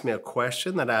will ask me a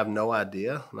question that I have no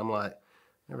idea. And I'm like,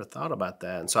 never thought about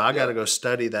that. And so I got to go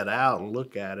study that out and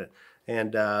look at it.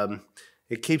 And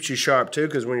it keeps you sharp too,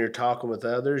 because when you're talking with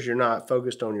others, you're not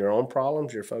focused on your own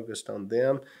problems. You're focused on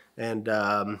them. And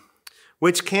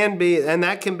which can be, and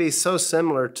that can be so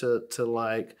similar to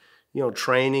like,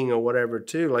 training or whatever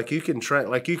too. Like you can train,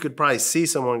 like you could probably see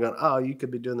someone going, oh, you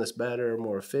could be doing this better or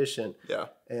more efficient. Yeah.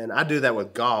 And I do that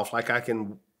with golf. Like I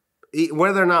can,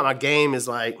 whether or not my game is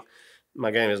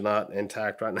not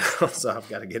intact right now, so I've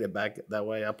got to get it back that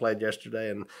way. I played yesterday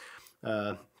and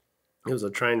it was a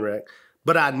train wreck.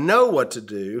 But I know what to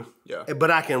do. Yeah.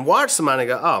 But I can watch somebody and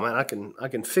go, oh man, I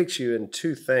can fix you in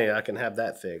two things. I can have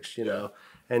that fixed, know.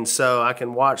 And so I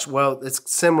can watch. Well, it's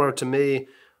similar to me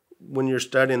when you're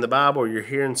studying the Bible, or you're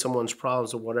hearing someone's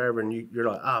problems or whatever, and you're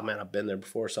like, oh man, I've been there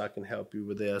before, so I can help you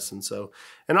with this. And so,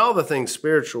 and all the things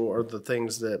spiritual are the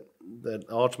things that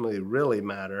ultimately really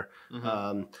matter.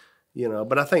 Mm-hmm.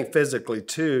 But I think physically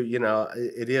too,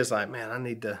 it is like, man, I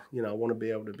need to, I want to be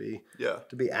able to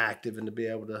be active and to be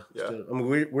able to, I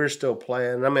mean, we're still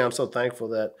playing. I mean, I'm so thankful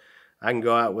that I can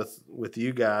go out with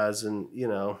you guys and,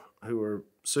 who are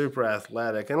super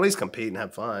athletic and at least compete and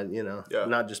have fun,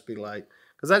 not just be like,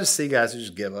 because I just see guys who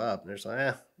just give up. And they're just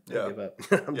like, give up.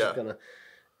 I'm just going to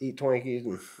eat Twinkies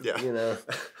and,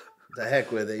 the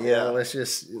heck with it. Let's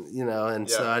just,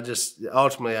 so I just,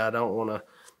 ultimately, I don't want to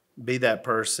be that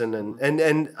person.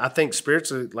 And I think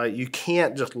spiritually, like, you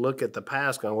can't just look at the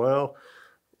past going, well,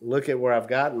 look at where I've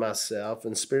gotten myself.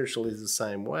 And spiritually is the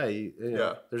same way.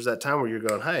 There's that time where you're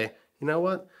going, hey, you know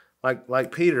what?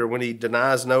 Like Peter, when he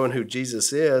denies knowing who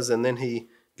Jesus is, and then he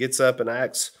gets up in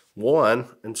Acts 1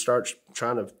 and starts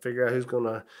trying to figure out who's going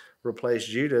to replace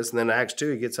Judas. And then Acts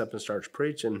 2, he gets up and starts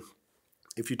preaching.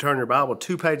 If you turn your Bible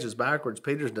 2 pages backwards,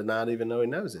 Peter's did not even know he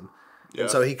knows him. Yeah.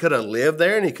 And so he could have lived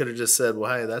there, and he could have just said,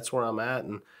 well, hey, that's where I'm at,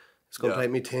 and it's going to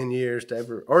take me 10 years to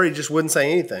ever, or he just wouldn't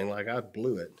say anything, like I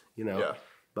blew it, Yeah.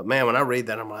 But man, when I read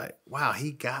that, I'm like, wow,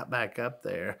 he got back up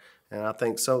there. And I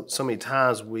think so many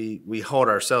times we hold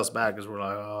ourselves back because we're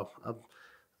like, oh,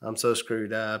 I'm so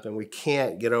screwed up, and we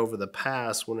can't get over the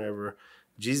past whenever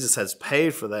Jesus has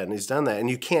paid for that and he's done that, and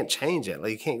you can't change it.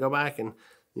 Like, you can't go back and,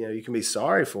 you can be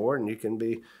sorry for it and you can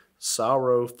be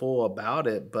sorrowful about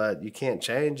it, but you can't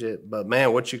change it. But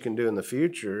man, what you can do in the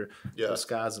future, the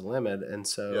sky's the limit. And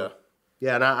so,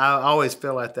 and I always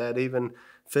feel like that, even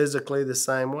physically the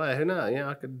same way. Who knows?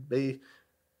 I could be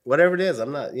whatever it is.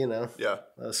 I'm not,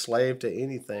 a slave to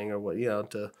anything, or what,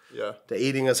 to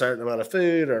eating a certain amount of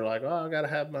food, or like, oh, I got to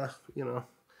have my,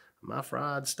 my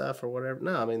fried stuff or whatever.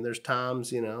 No, I mean, there's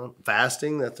times,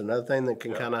 fasting, that's another thing that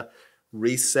can kind of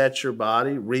reset your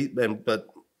body, but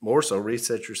more so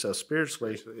reset yourself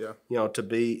spiritually, to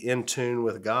be in tune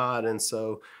with God. And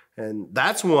so, and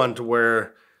that's one to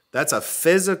where that's a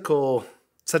physical,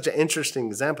 such an interesting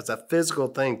example. It's a physical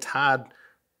thing tied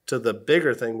to the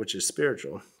bigger thing, which is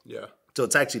spiritual. Yeah. So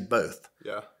it's actually both.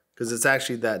 Yeah. Because it's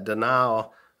actually that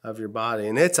denial of your body.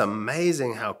 And it's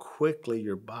amazing how quickly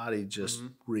your body just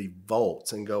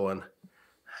revolts and going,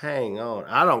 hang on.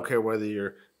 I don't care whether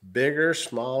you're bigger,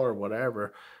 smaller,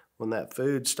 whatever. When that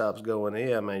food stops going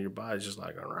in, man, your body's just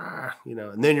like, rah,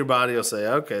 and then your body will say,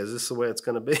 okay, is this the way it's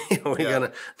going to be?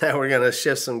 Now we're going to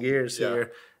shift some gears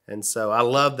here. And so I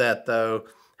love that, though,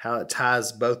 how it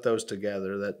ties both those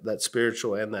together, that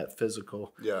spiritual and that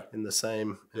physical in the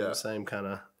same kind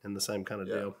of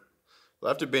deal. Well,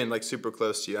 after being like super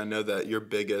close to you, I know that your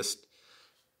biggest,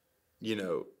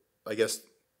 I guess,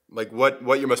 like what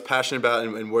you're most passionate about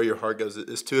and where your heart goes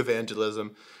is to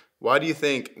evangelism. Why do you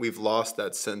think we've lost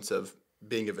that sense of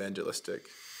being evangelistic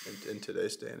in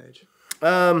today's day and age?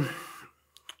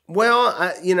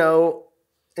 Well,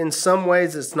 in some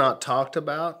ways it's not talked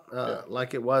about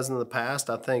like it was in the past.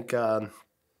 I think,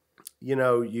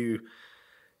 you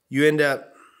end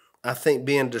up, I think,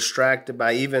 being distracted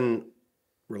by even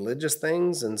religious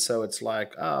things. And so it's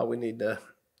like, oh, we need to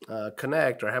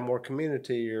connect or have more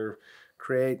community or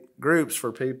create groups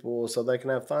for people so they can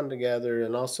have fun together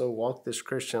and also walk this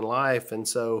Christian life. And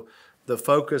so the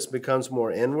focus becomes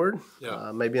more inward.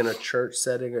 Maybe in a church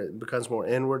setting, it becomes more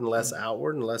inward and less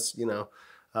outward, and less,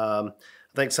 I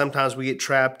think sometimes we get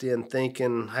trapped in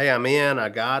thinking, hey, I'm in, I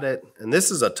got it. And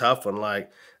this is a tough one. Like,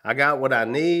 I got what I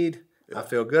need. I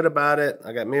feel good about it.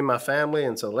 I got me and my family.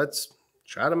 And so let's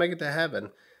try to make it to heaven.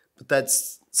 But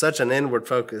that's such an inward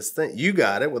focused thing. You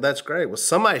got it. Well, that's great. Well,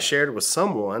 somebody shared it with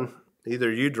someone, either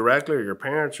you directly or your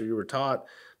parents or you were taught,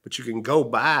 but you can go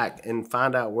back and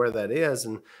find out where that is.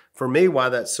 And for me, why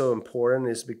that's so important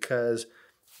is because,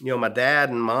 my dad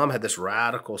and mom had this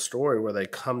radical story where they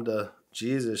come to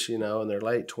Jesus, in their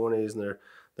late 20s, and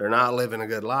they're not living a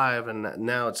good life. And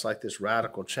now it's like this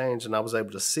radical change. And I was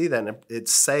able to see that, and it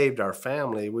saved our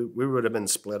family. We would have been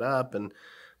split up, and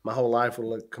my whole life would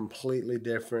look completely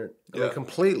different. I mean,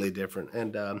 completely different.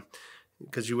 And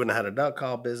because you wouldn't have had a duck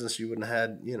call business, you wouldn't have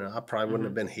had, I probably wouldn't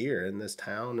have been here in this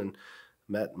town and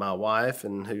met my wife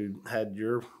and who had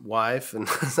your wife. And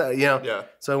so,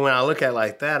 so when I look at it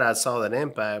like that, I saw that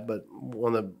impact. But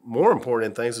one of the more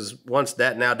important things is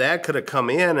Dad could have come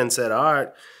in and said, all right,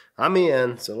 I'm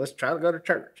in, so let's try to go to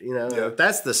church. If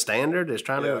that's the standard, is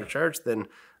trying to go to church, then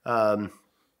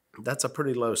that's a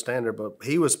pretty low standard. But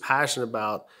he was passionate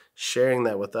about sharing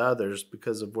that with others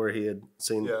because of where he had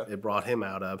seen it brought him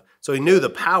out of. So he knew the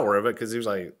power of it, because he was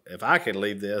like, if I can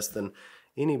leave this, then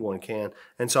anyone can.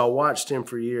 And so I watched him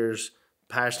for years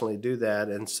passionately do that.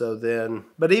 And so then,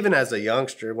 but even as a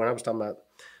youngster, when I was talking about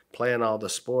playing all the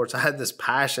sports, I had this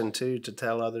passion too to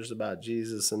tell others about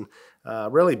Jesus, and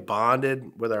really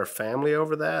bonded with our family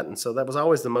over that. And so that was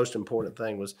always the most important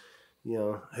thing was,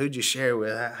 who'd you share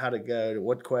with, how'd it go,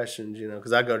 what questions,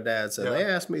 because I go to Dad and say, they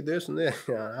asked me this and this,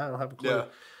 I don't have a clue. Yeah.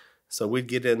 So we'd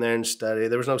get in there and study.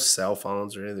 There was no cell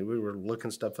phones or anything. We were looking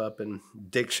stuff up in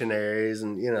dictionaries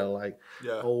and,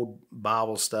 old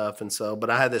Bible stuff. And so, but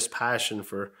I had this passion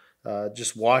for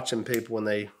just watching people when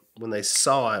they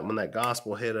saw it, when that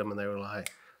gospel hit them, and they were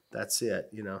like, that's it,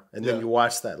 And then you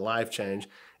watch that life change.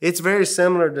 It's very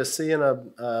similar to seeing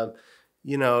a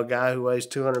guy who weighs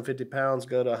 250 pounds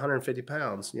go to 150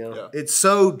 pounds, It's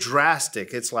so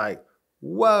drastic. It's like,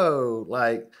 whoa,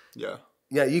 like,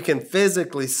 you can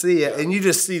physically see it, and you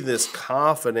just see this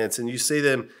confidence, and you see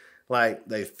them like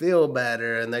they feel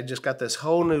better, and they just got this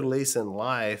whole new lease in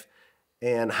life.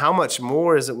 And how much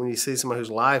more is it when you see someone whose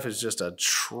life is just a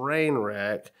train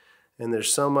wreck, and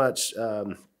there's so much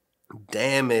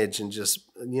damage and just,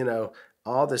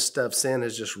 all this stuff, sin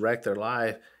has just wrecked their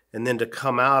life. And then to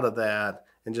come out of that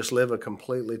and just live a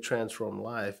completely transformed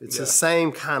life. It's the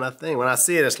same kind of thing. When I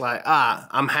see it, it's like,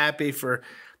 I'm happy for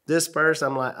this person.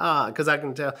 I'm like, because I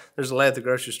can tell. There's a lady at the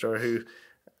grocery store who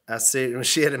I see.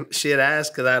 She had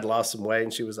asked because I had lost some weight,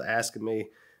 and she was asking me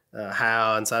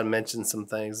how, and so I mentioned some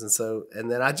things,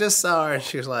 and then I just saw her, and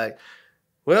she was like,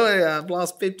 Willie, I've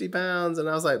lost 50 pounds. And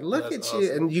I was like, look at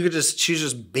you. And she's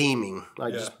just beaming,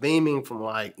 just beaming from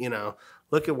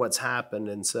look at what's happened.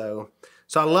 And so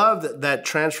I love that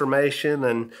transformation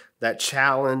and that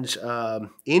challenge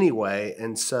anyway.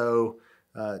 And so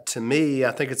to me,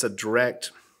 I think it's a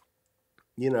direct,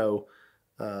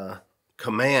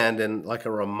 command and like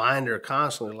a reminder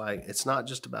constantly, like it's not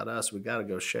just about us. We got to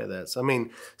go share that. So, I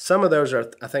mean, some of those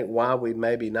are, I think, why we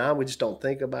just don't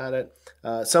think about it.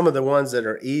 Some of the ones that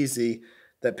are easy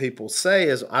that people say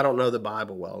is, I don't know the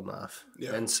Bible well enough.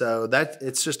 Yeah. And so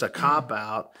it's just a cop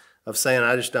out of saying,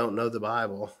 I just don't know the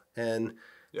Bible. And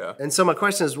so my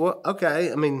question is, well,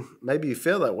 okay, I mean, maybe you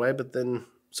feel that way, but then,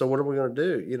 so what are we going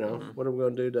to do? What are we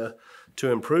going to do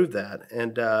to improve that?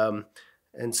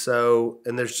 And so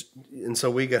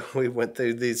we went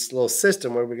through this little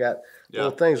system where we got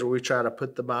little things where we try to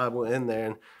put the Bible in there.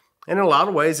 And in a lot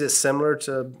of ways, it's similar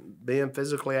to being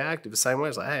physically active. The same way,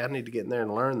 it's like, hey, I need to get in there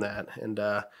and learn that.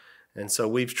 And so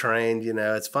we've trained,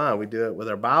 it's fine. We do it with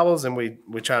our Bibles, and we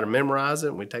try to memorize it,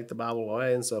 and we take the Bible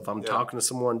away. And so if I'm talking to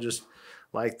someone just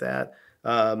like that,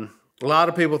 a lot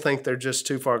of people think they're just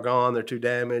too far gone. They're too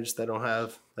damaged. They don't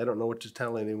know what to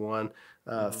tell anyone.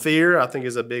 Fear, I think,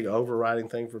 is a big overriding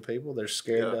thing for people. They're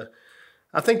scared to.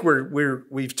 I think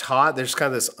we've taught there's kind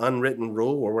of this unwritten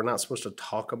rule where we're not supposed to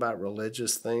talk about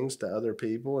religious things to other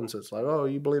people, and so it's like, oh,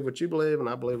 you believe what you believe, and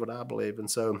I believe what I believe, and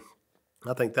so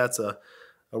I think that's a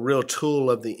real tool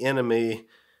of the enemy.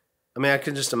 I mean, I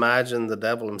can just imagine the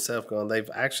devil himself going, they've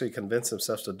actually convinced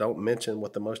themselves to don't mention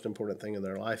what the most important thing in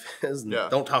their life is, and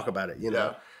don't talk about it,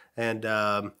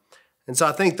 and so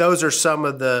I think those are some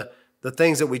of the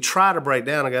things that we try to break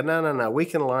down and go, no, we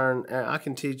can learn. I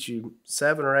can teach you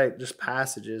 7 or 8 just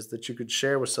passages that you could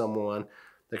share with someone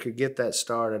that could get that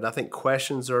started. I think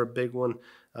questions are a big one,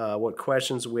 what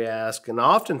questions we ask. And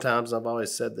oftentimes, I've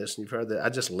always said this, and you've heard that, I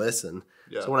just listen.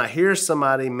 Yeah. So when I hear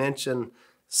somebody mention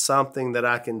something that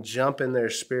I can jump in there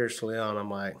spiritually on,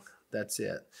 I'm like, that's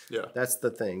it. Yeah. That's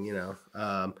the thing,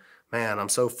 man, I'm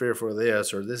so fearful of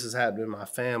this, or this has happened in my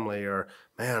family, or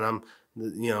man,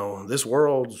 this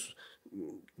world's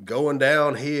going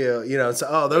downhill,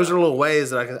 so those are little ways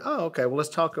that I can, okay, well, let's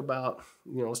talk about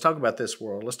this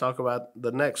world, let's talk about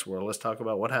the next world, let's talk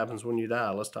about what happens when you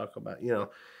die, let's talk about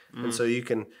and so you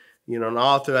can and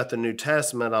all throughout the New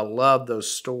Testament, I love those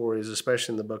stories,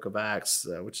 especially in the book of Acts,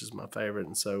 which is my favorite.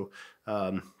 And so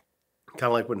kind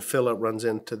of like when Philip runs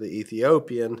into the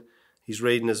Ethiopian, he's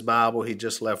reading his Bible, he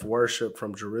just left worship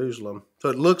from Jerusalem, so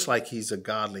it looks like he's a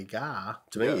godly guy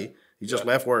to me. He just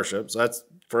left worship. So that's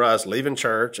for us leaving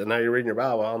church, and now you're reading your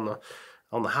Bible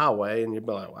on the highway, and you'd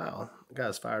be like, wow, the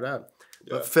guy's fired up.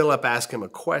 Yeah. But Philip asked him a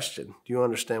question. Do you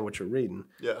understand what you're reading?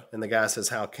 Yeah. And the guy says,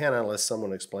 how can I, unless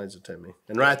someone explains it to me?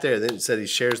 And right there, then it said he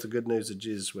shares the good news of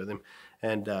Jesus with him,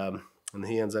 and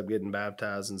he ends up getting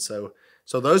baptized. And so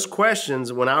those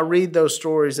questions, when I read those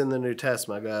stories in the New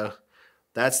Testament, I go,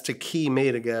 that's to key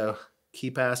me to go,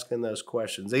 keep asking those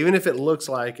questions, even if it looks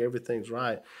like everything's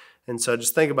right. And so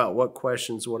just think about what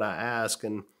questions would I ask.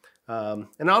 And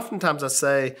oftentimes I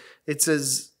say it's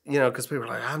as, because people are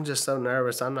like, I'm just so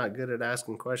nervous, I'm not good at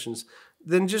asking questions.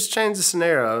 Then just change the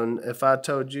scenario. And if I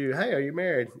told you, hey, are you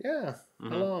married? Yeah. Mm-hmm.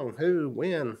 How long? Who?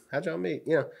 When? How'd y'all meet?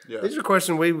 These are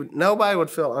questions nobody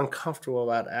would feel uncomfortable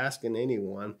about asking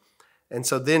anyone. And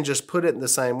so then just put it in the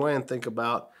same way and think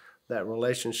about that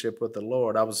relationship with the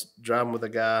Lord. I was driving with a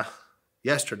guy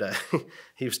yesterday.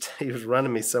 he was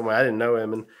running me somewhere. I didn't know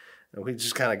him, and we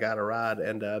just kind of got a ride.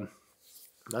 And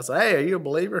I said, hey, are you a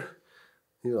believer?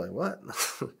 He was like, what?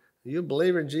 Are you a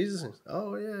believer in Jesus? Said,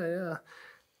 oh, yeah.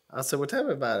 I said, well, tell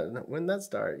me about it. When did that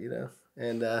start,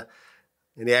 And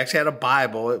he actually had a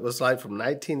Bible. It was like from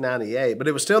 1998, but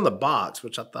it was still in the box,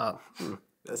 which I thought,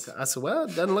 I said, well,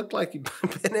 it doesn't look like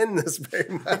you've been in this very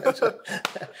much.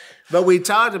 But we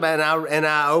talked about it, and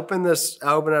I opened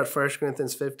up 1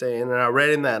 Corinthians 15, and I read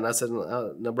him that, and I said,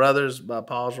 the brothers, by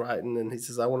Paul's writing, and he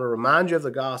says, I want to remind you of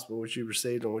the gospel which you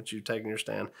received and which you've taken your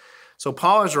stand. So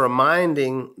Paul is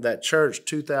reminding that church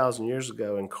 2,000 years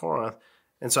ago in Corinth,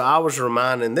 and so I was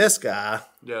reminding this guy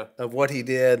of what he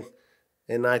did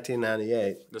in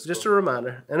 1998. That's just cool. A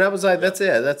reminder. And I was like, that's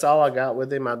it. That's all I got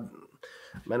with him. I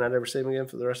may not ever see him again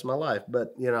for the rest of my life.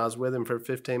 But, I was with him for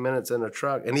 15 minutes in a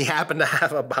truck, and he happened to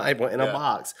have a Bible in a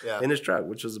box in his truck,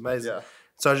 which was amazing. Yeah.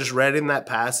 So I just read him that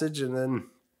passage, and then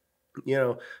You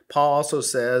know, Paul also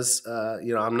says,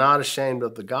 you know, I'm not ashamed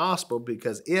of the gospel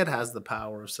because it has the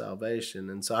power of salvation.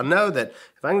 And so I know that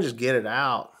if I can just get it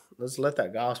out, let's let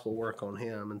that gospel work on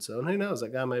him. And so, and who knows,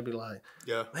 that guy may be like,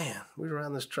 man, we were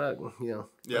around this truck, you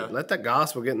know, let that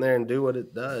gospel get in there and do what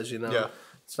it does, you know. Yeah.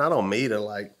 It's not on me to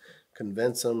like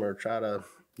convince them or try to,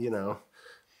 you know,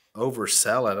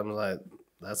 oversell it. I'm like,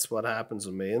 that's what happens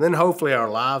with me. And then hopefully our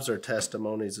lives are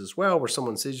testimonies as well, where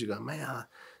someone sees you go, man,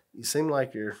 you seem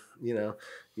like you're, you know,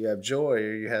 you have joy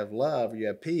or you have love or you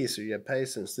have peace or you have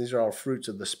patience. These are all fruits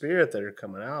of the Spirit that are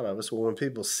coming out of us. Well, when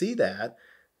people see that,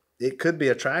 it could be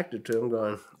attractive to them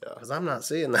going, because I'm not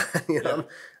seeing that. You know,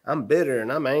 I'm bitter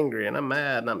and I'm angry and I'm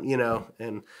mad and I'm, you know,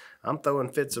 and I'm throwing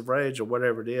fits of rage or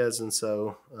whatever it is. And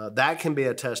so that can be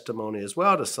a testimony as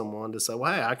well to someone to say,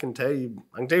 well, hey, I can tell you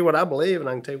what I believe and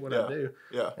I can tell you what I do.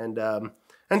 Yeah.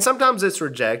 And sometimes it's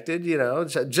rejected, you know,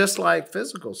 just like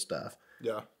physical stuff.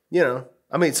 Yeah. You know,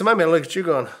 I mean, somebody may look at you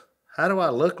going, how do I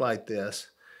look like this?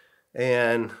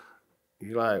 And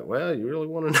you're like, well, you really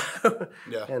want to know?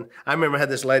 Yeah. And I remember I had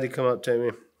this lady come up to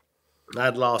me.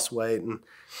 I'd lost weight, and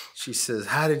she says,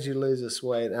 how did you lose this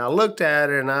weight? And I looked at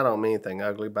her, and I don't mean anything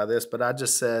ugly by this, but I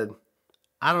just said,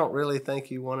 I don't really think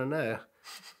you want to know.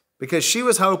 Because she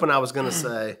was hoping I was going to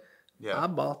say, I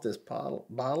bought this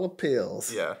bottle of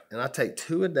pills, and I take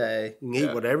 2 a day. You can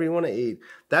eat whatever you want to eat.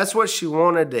 That's what she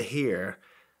wanted to hear.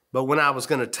 But when I was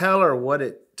going to tell her what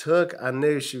it took, I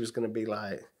knew she was going to be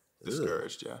like,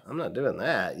 discouraged. I'm not doing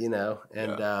that, you know.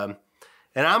 And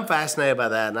and I'm fascinated by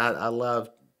that, and I love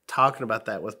talking about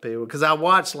that with people because I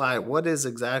watch like what is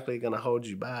exactly going to hold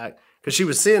you back. Because she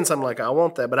was seeing something like I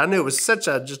want that, but I knew it was such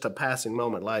just a passing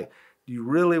moment. Like, do you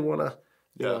really want to?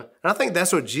 You know? And I think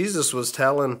that's what Jesus was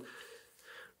telling.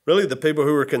 Really, the people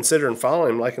who were considering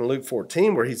following him, like in Luke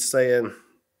 14, where he's saying,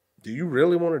 do you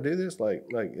really want to do this? Like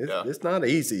it's not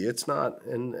easy. It's not.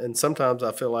 And sometimes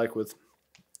I feel like with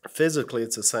physically,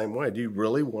 it's the same way. Do you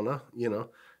really want to, you know,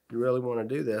 you really want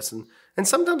to do this? And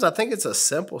sometimes I think it's a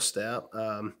simple step.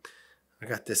 I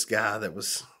got this guy that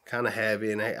was kind of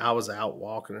heavy, and I was out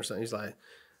walking or something. He's like,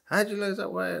 how'd you lose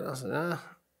that weight?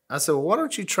 I said, well, why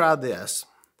don't you try this?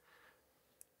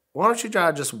 Why don't you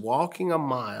try just walking a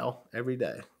mile every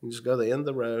day? You just go to the end of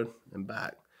the road and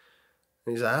back.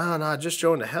 And he's like, oh, no, I just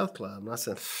joined a health club. And I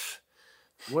said,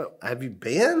 well, have you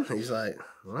been? He's like,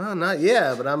 well, not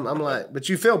yet. But I'm like, but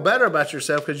you feel better about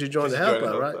yourself because you joined the health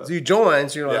club, right? So you join,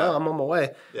 so you're like, oh, I'm on my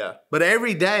way. Yeah. But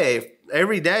every day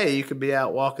you could be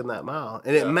out walking that mile.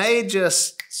 And it may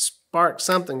just spark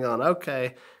something going,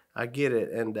 okay, I get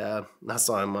it. And I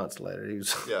saw him months later. He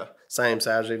was same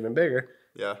size, even bigger.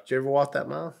 Yeah. Did you ever walk that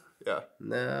mile? Yeah.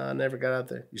 No, I never got out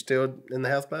there. You still in the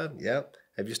health club? Yep.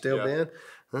 Have you still been?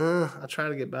 I try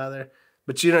to get by there.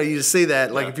 But, you know, you see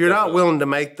that, like, if you're not willing to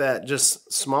make that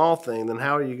just small thing, then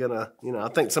how are you going to, you know, I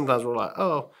think sometimes we're like,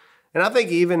 oh, and I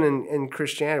think even in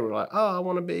Christianity, we're like, oh, I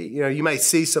want to be, you know, you may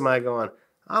see somebody going,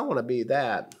 I want to be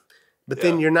that. But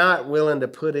then you're not willing to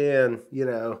put in, you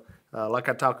know, like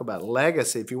I talk about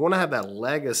legacy. If you want to have that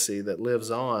legacy that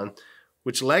lives on,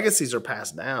 which legacies are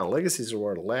passed down, legacies are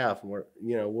word of life, where,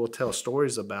 you know, we'll tell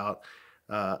stories about.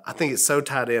 I think it's so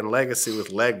tied in legacy with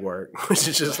legwork, which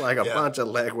is just like a bunch of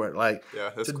legwork. Like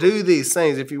to do these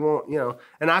things, if you want, you know,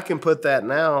 and I can put that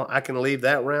now, I can leave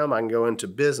that realm. I can go into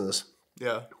business.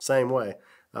 Yeah. Same way.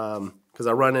 Because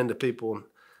I run into people,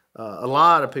 a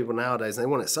lot of people nowadays, they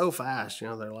want it so fast. You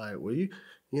know, they're like, well, you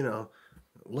know,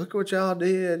 look what y'all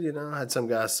did. You know, I had some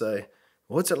guy say,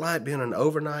 what's it like being an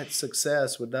overnight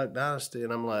success with Duck Dynasty?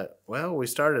 And I'm like, well, we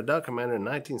started a Duck Commander in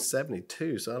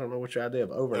 1972, so I don't know what your idea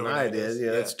of overnight is.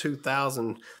 Yeah, it's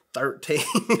 2013.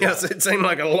 Yeah. So it seemed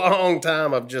like a long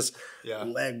time of just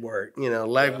legwork, you know,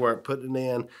 legwork, putting it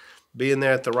in, being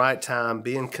there at the right time,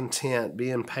 being content,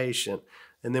 being patient.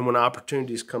 And then when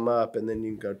opportunities come up, and then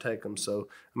you can go take them. So,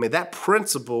 I mean, that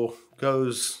principle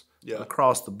goes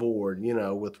across the board, you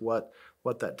know, with what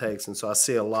that takes. And so I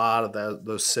see a lot of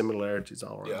those similarities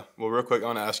all around. Yeah. Well, real quick, I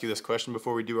want to ask you this question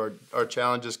before we do our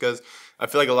challenges, because I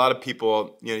feel like a lot of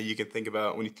people, you know, you can think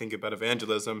about, when you think about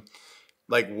evangelism,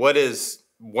 like, what is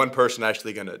one person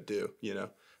actually going to do? You know,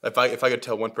 if I could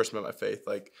tell one person about my faith,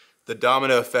 like the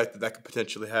domino effect that could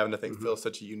potentially have, and I think Phil's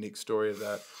such a unique story of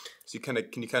that. So can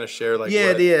you kind of share, like,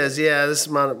 it is. Yeah. This is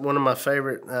one of my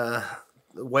favorite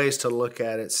ways to look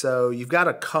at it. So you've got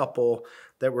a couple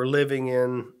that were living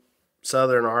in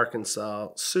Southern Arkansas,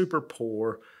 super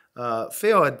poor.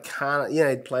 Phil had kind of, you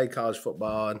know, he'd played college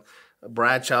football, and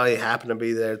Bradshaw, he happened to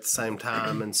be there at the same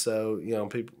time. And so, you know,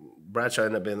 Bradshaw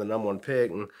ended up being the #1 pick.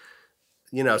 And,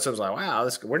 you know, so it was like, wow,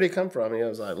 where did he come from? And he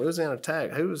was like, Louisiana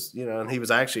Tech. Who was, you know, and he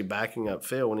was actually backing up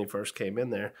Phil when he first came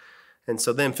in there. And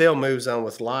so then Phil moves on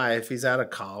with life. He's out of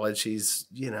college. He's,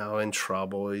 in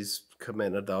trouble. He's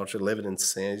committing adultery, living in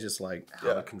sin. He's just like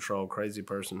out of control, crazy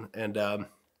person.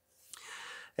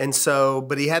 And so,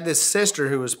 but he had this sister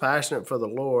who was passionate for the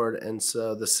Lord. And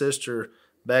so the sister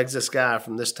begs this guy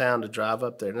from this town to drive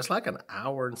up there. And it's like an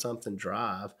hour and something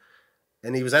drive.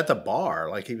 And he was at the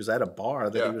bar, like he was at a bar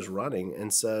that he was running.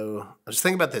 And so I was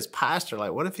thinking about this pastor,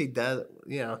 like, what if he does,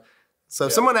 So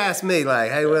if someone asked me, like,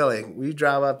 hey, Willie, will you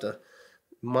drive up to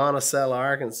Monticello,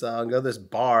 Arkansas, and go to this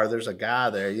bar? There's a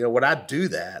guy there. Would I do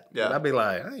that? Yeah. Would I be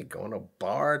like, I ain't going to a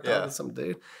bar talking to some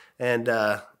dude? And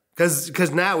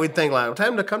because now we'd think, like, well, tell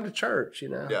him to come to church,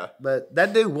 Yeah. But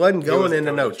that dude wasn't going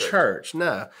into no church.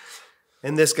 No.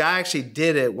 And this guy actually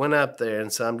did it, went up there.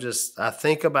 And so I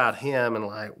think about him and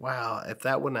like, wow, if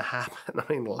that wouldn't have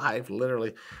happened, life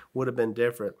literally would have been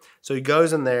different. So he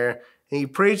goes in there and he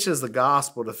preaches the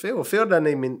gospel to Phil. Phil doesn't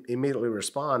even immediately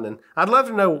respond. And I'd love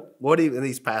to know and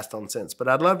he's passed on since, but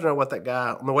I'd love to know what that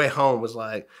guy on the way home was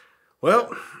like,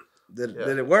 well, did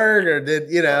it work? Or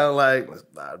did,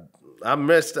 I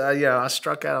missed, I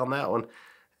struck out on that one.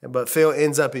 But Phil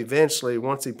ends up eventually,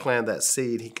 once he planted that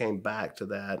seed, he came back to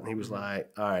that. And he was like,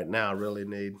 all right, now I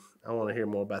want to hear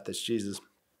more about this Jesus.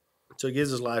 So he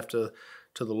gives his life to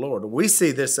the Lord. We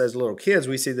see this as little kids.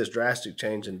 We see this drastic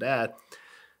change in Dad.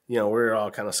 We're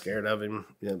all kind of scared of him,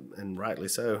 and rightly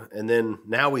so. And then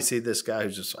now we see this guy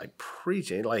who's just like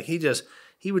preaching. Like he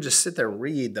would just sit there and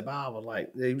read the Bible.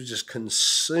 Like he was just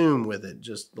consumed with it,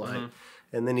 just like.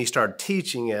 And then he started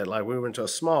teaching it. Like we went to a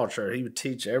small church. He would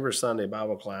teach every Sunday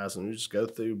Bible class, and we just go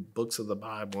through books of the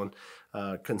Bible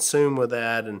and consume with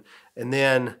that. And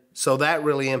then, so that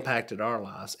really impacted our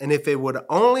lives. And if it would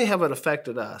only have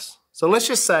affected us. So let's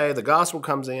just say the gospel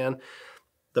comes in,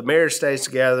 the marriage stays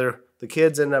together, the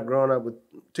kids end up growing up with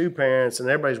two parents, and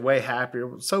everybody's way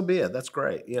happier. So be it. That's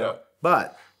great.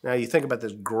 But now you think about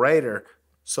this greater.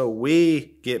 So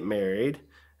we get married.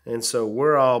 And so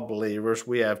we're all believers.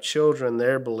 We have children,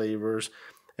 they're believers.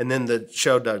 And then the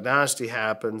show Duck Dynasty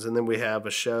happens. And then we have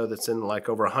a show that's in like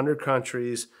over 100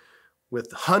 countries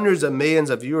with hundreds of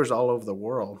millions of viewers all over the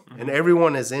world. And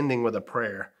everyone is ending with a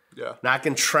prayer. Yeah. Now I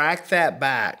can track that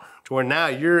back to where now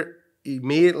you're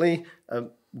immediately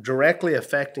directly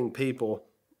affecting people,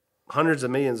 hundreds of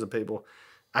millions of people.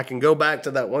 I can go back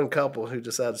to that one couple who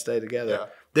decided to stay together. Yeah.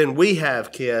 Then we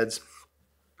have kids.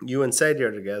 You and Sadie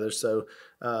are together. So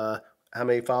how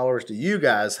many followers do you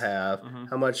guys have?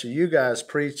 How much are you guys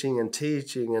preaching and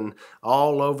teaching and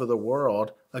all over the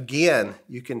world? Again,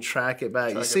 you can track it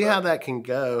back. You see how that can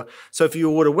go. So if you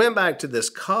would have went back to this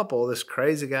couple, this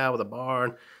crazy guy with a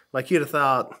barn, like you'd have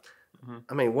thought,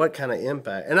 what kind of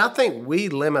impact? And I think we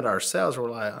limit ourselves.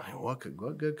 We're like, what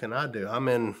good can I do? I'm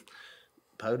in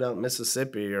Podunk,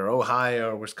 Mississippi, or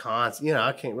Ohio, or Wisconsin.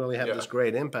 I can't really have this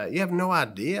great impact. You have no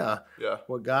idea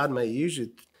what God may use you.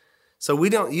 So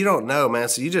you don't know, man.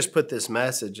 So you just put this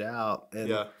message out,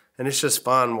 and it's just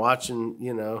fun watching,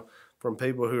 from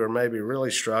people who are maybe really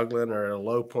struggling or at a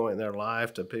low point in their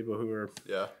life to people who are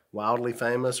wildly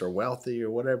famous or wealthy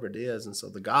or whatever it is. And so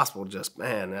the gospel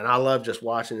and I love just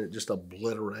watching it just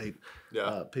obliterate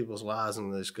people's lives,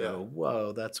 and they just go,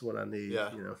 whoa, that's what I need,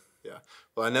 Yeah.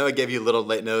 Well, I know I gave you a little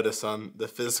late notice on the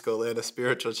physical and a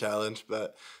spiritual challenge,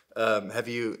 but have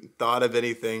you thought of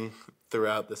anything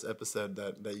throughout this episode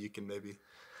that you can maybe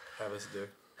have us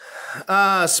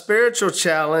do? Spiritual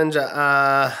challenge.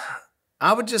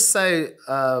 I would just say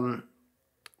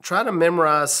try to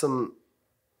memorize some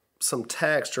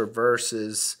text or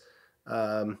verses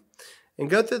and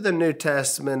go through the New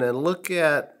Testament and look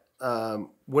at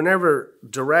whenever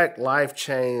direct life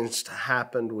change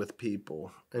happened with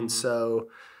people. And so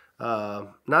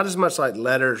not as much like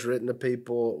letters written to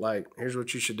people, like here's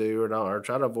what you should do or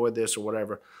try to avoid this or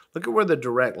whatever. Look at where the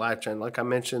direct life change, like I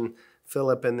mentioned,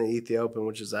 Philip in the Ethiopian,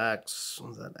 which is Acts,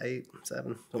 was that 8,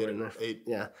 7? Somewhere in there. 8.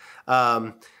 Yeah.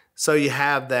 So you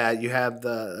have that. You have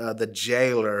the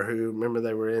jailer who, remember,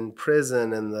 they were in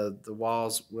prison and the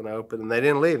walls went open and they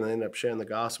didn't leave. And they ended up sharing the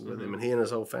gospel with him, and he and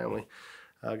his whole family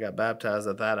got baptized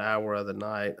at that hour of the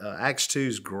night. Acts 2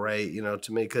 is great,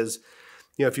 to me, because,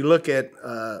 if you look at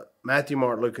Matthew,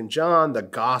 Mark, Luke, and John, the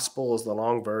gospel is the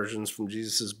long versions from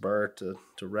Jesus' birth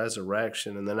to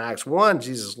resurrection. And then Acts 1,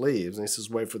 Jesus leaves, and he says,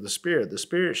 wait for the Spirit. The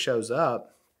Spirit shows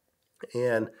up,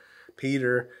 and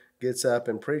Peter gets up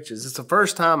and preaches. It's the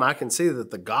first time I can see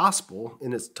that the gospel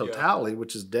in its totality,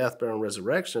 which is death, burial, and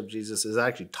resurrection of Jesus, is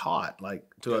actually taught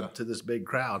to this big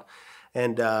crowd.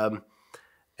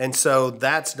 And so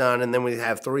that's done, and then we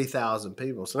have 3,000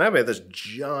 people. So now we have this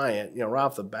giant, right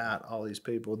off the bat, all these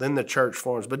people. Then the church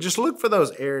forms. But just look for those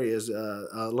areas.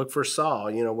 Look for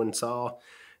Saul. When Saul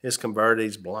is converted.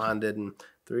 He's blinded, and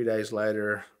 3 days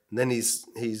later, and then he's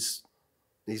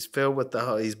filled with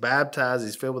he's baptized.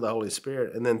 He's filled with the Holy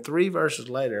Spirit, and then 3 verses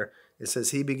later, it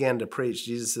says he began to preach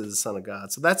Jesus is the Son of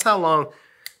God. So that's how long.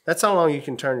 That's how long you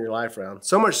can turn your life around.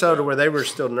 So much so to where they were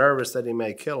still nervous that he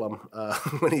may kill him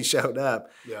when he showed up.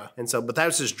 Yeah. And so, but that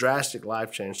was his drastic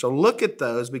life change. So look at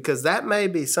those, because that may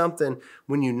be something,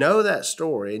 when you know that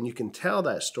story and you can tell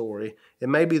that story, it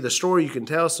may be the story you can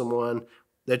tell someone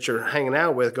that you're hanging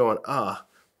out with going,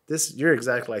 you're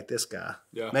exactly like this guy.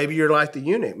 Yeah. Maybe you're like the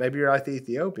eunuch. Maybe you're like the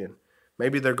Ethiopian.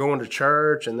 Maybe they're going to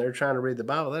church and they're trying to read the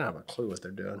Bible. They don't have a clue what they're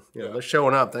doing. They're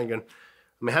showing up thinking,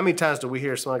 I mean, how many times do we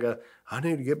hear somebody go, I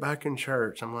need to get back in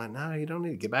church? I'm like, no, you don't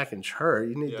need to get back in church.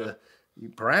 You need to,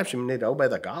 perhaps you need to obey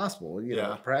the gospel. You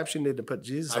know, perhaps you need to put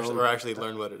Jesus on. Or actually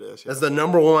learn what it is. That's the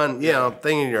number one,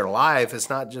 thing in your life. It's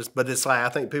not just, but it's like, I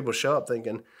think people show up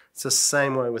thinking it's the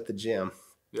same way with the gym.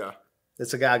 Yeah.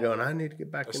 It's a guy going, I need to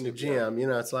get back in the gym.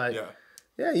 It's like,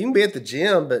 you can be at the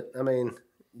gym, but I mean,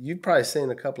 you've probably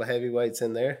seen a couple of heavyweights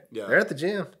in there. Yeah. They're at the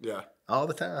gym. Yeah. All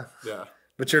the time. Yeah.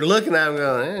 But you're looking at them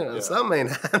going, something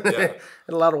ain't happening. Yeah.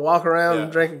 A lot of walk around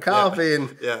and drinking coffee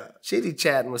and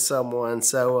chitty-chatting with someone.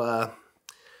 So,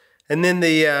 and then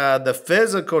the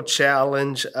physical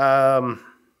challenge, I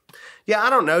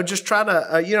don't know. Just try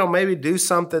to, maybe do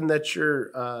something that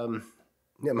you're,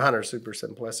 mine are super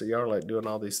simplistic. Y'all are like doing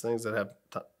all these things that have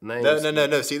names.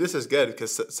 No. See, this is good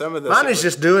because some of the mine is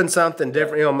just doing something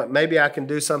different. Maybe I can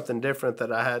do something different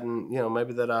that I hadn't,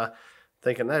 maybe that I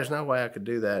thinking there's no way I could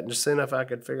do that. And just seeing if I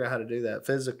could figure out how to do that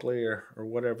physically or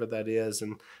whatever that is.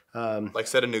 And like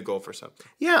set a new goal for something.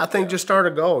 Yeah, I think just start a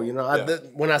goal.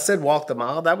 When I said walk the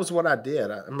mile, that was what I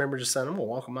did. I remember just saying, I'm going to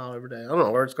walk a mile every day. I don't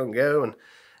know where it's going to go.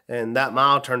 And that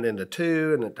mile turned into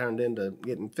 2, and it turned into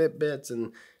getting Fitbits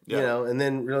and, and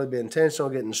then really be intentional,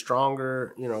 getting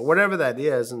stronger, whatever that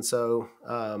is. And so,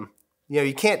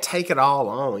 you can't take it all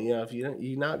on. If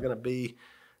you're not going to be,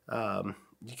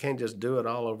 you can't just do it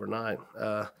all overnight.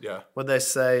 What they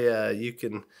say, you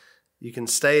can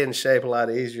stay in shape a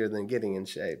lot easier than getting in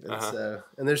shape. And so,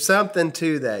 and there's something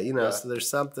to that, so there's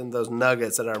something, those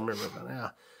nuggets that I remember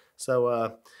about.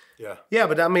 So,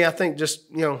 but I mean, I think just,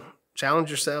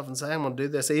 challenge yourself and say, I'm going to do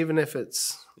this, even if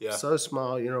it's so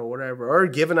small, whatever, or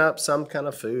giving up some kind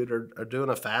of food or doing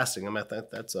a fasting. I mean, I think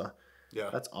that's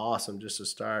awesome just to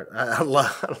start. I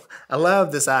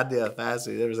love this idea of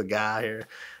fasting. There was a guy here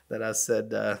that I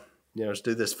said, let's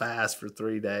do this fast for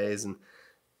 3 days. And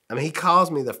I mean, he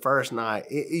calls me the first night.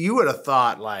 You would have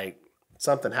thought like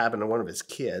something happened to one of his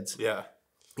kids. Yeah.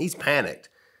 He's panicked.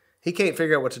 He can't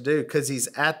figure out what to do because he's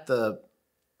at the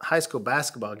high school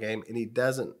basketball game and he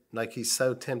doesn't, like, he's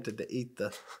so tempted to eat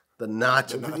the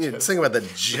nachos. Think about the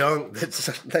junk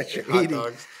that you're eating.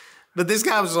 Dogs. But this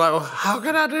guy was like, well, how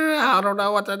can I do it? I don't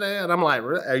know what to do. And I'm like,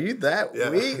 are you that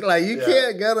weak? Like, you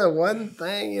can't go to one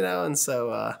thing, And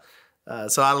so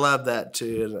so I love that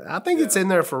too. And I think it's in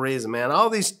there for a reason, man. All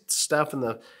these stuff in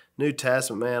the New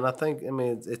Testament,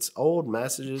 man, it's old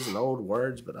messages and old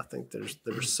words, but I think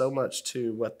there's so much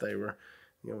to what they were,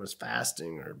 was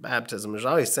fasting or baptism. There's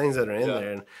all these things that are in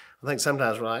there. And I think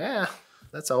sometimes we're like,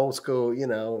 that's old school,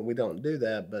 we don't do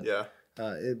that. But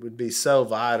it would be so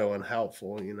vital and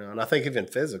helpful, and I think even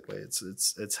physically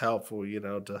it's helpful,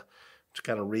 to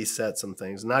kind of reset some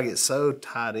things and not get so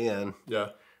tied in. Yeah.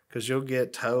 Because you'll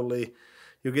get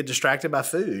distracted by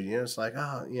food, It's like,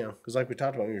 because like we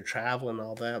talked about when you're traveling and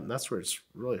all that, and that's where it's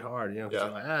really hard, because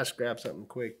you're like, just grab something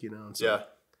quick, and so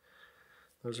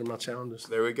those are my challenges.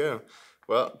 There we go.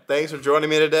 Well, thanks for joining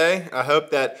me today. I hope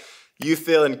that you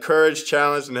feel encouraged,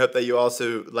 challenged, and hope that you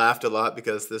also laughed a lot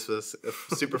because this was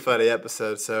a super funny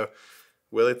episode. So,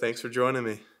 Willie, thanks for joining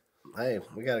me. Hey,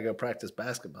 we got to go practice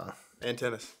basketball. And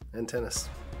tennis. And tennis.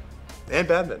 And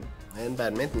badminton. And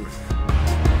badminton.